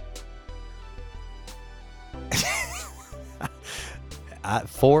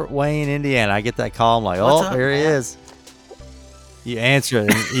 Fort Wayne, Indiana. I get that call. I'm like, What's oh, up, there he Matt? is. You answer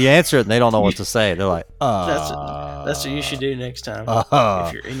it, and they don't know what to say. They're like, That's what you should do next time.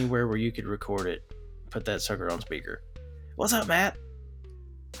 If you're anywhere where you could record it, put that sucker on speaker. What's up, Matt?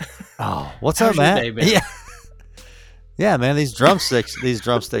 Oh, what's How's up, your Matt? day been? Yeah, yeah, man. These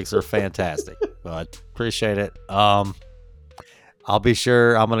drumsticks are fantastic. But appreciate it. I'll be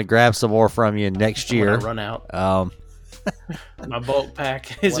sure I'm gonna grab some more from you next When I year. run out. My My bulk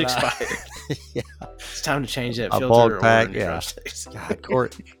pack is When I- expired. yeah, It's time to change that A filter. bulk or pack, order new yeah. drumsticks. God,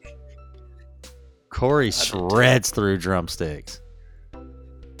 Corey did too. shreds through drumsticks.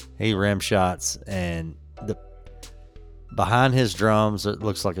 He rim shots, and behind his drums, it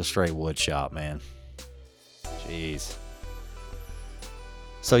looks like a straight wood shop, man. Jeez.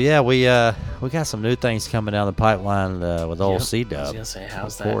 So yeah, we got some new things coming down the pipeline with old Yep. C I was Dub. gonna say,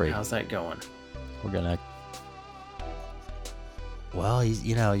 how's Corey. that going? We're gonna. Well,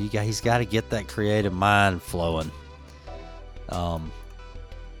 he's got to get that creative mind flowing.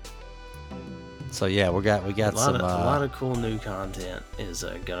 So yeah, we got a some. lot of cool new content is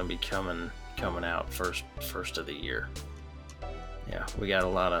gonna be coming out first of the year. Yeah, we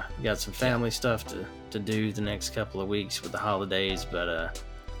got some family stuff to do the next couple of weeks with the holidays, but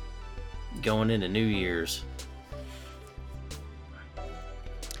going into New Year's.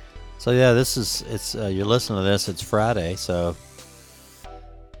 So yeah, it's you're listening to this. It's Friday, so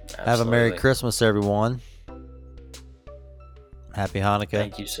have a Merry Absolutely. Christmas, everyone. Happy Hanukkah.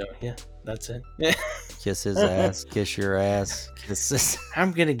 Thank you, so yeah, that's it. Yeah. Kiss his ass. Kiss your ass. Kiss his.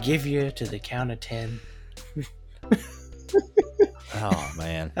 I'm gonna give you to the count of 10. Oh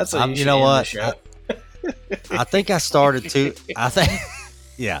man, That's what you you should know end the what? show. I think I started too. I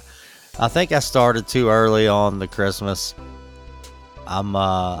think I started too early on the Christmas. I'm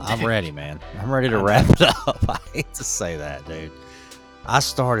ready, man. I'm ready to wrap it up. I hate to say that, dude. I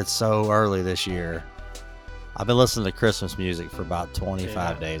started so early this year. I've been listening to Christmas music for about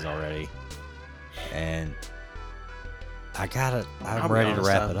 25 days already, and I'm I'll be ready to honest,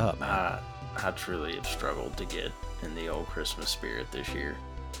 wrap it up, man. I truly have struggled to get in the old Christmas spirit this year.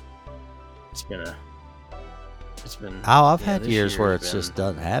 It's been I've yeah, had this years year where has it just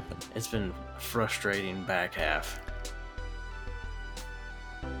doesn't happen. It's been frustrating back half.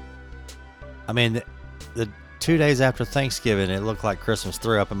 I mean, the 2 days after Thanksgiving, it looked like Christmas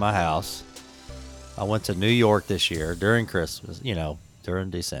threw up in my house. I went to New York this year during Christmas, during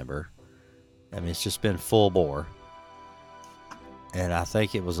December. I mean, it's just been full bore. And I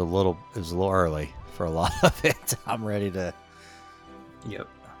think it was a little early for a lot of it. I'm ready to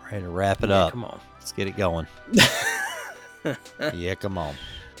wrap it up. Come on. Let's get it going. Yeah, come on.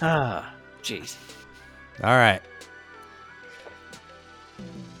 Jeez. All right.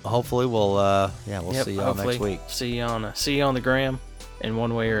 Hopefully we'll see y'all next week. See you on the gram in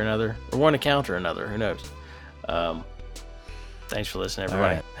one way or another, or one account or another. Who knows? Thanks for listening,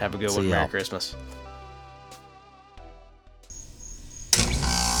 everybody. right. Have a good See one. Merry y'all. Christmas.